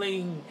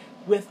dwelling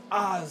with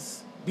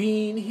us,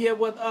 being here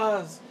with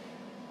us.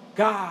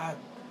 God,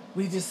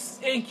 we just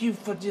thank you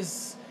for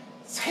just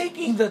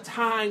taking the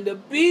time to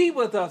be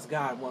with us,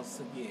 God,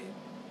 once again.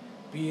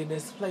 Be in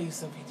this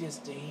place of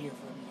just to hear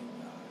from you,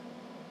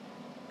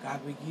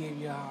 God. God, we give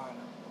you honor.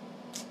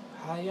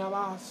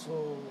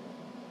 Hayamaso.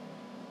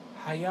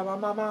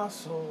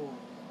 Hayamamaso.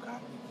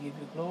 God, we give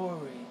you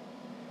glory.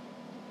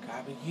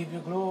 God, we give you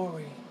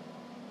glory.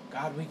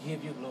 God, we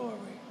give you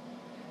glory.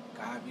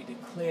 God, we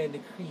declare and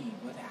decree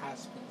what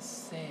has been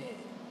said,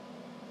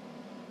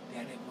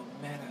 that it will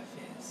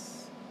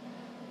manifest.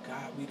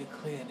 God, we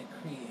declare and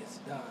decree it's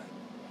done.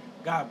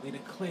 God, we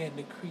declare and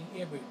decree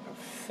every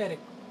prophetic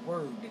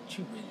word that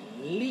you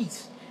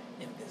release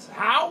in this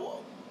hour.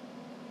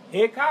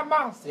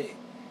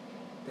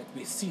 That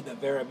we see the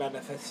very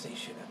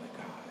manifestation of it,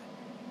 God.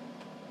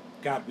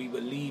 God, we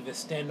believe and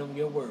stand on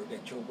your word,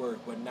 that your word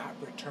will not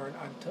return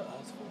unto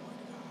us void,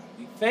 God.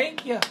 We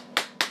thank you.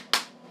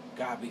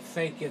 God, we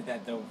thank you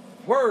that the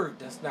word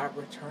does not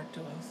return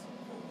to us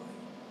void,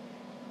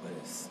 but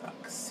it's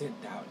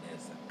sent out and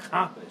it's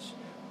accomplished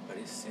what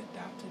it's sent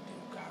out to do.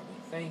 God,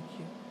 we thank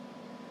you.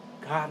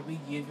 God, we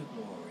give you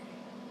glory.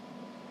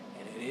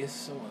 And it is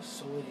so, and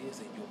so it is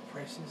in your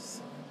precious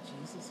Son,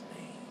 Jesus'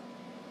 name.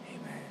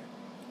 Amen.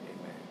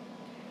 Amen.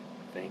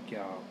 Thank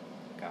y'all.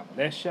 God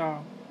bless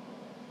y'all.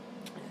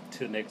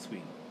 Until next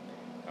week,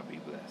 I'll be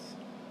blessed.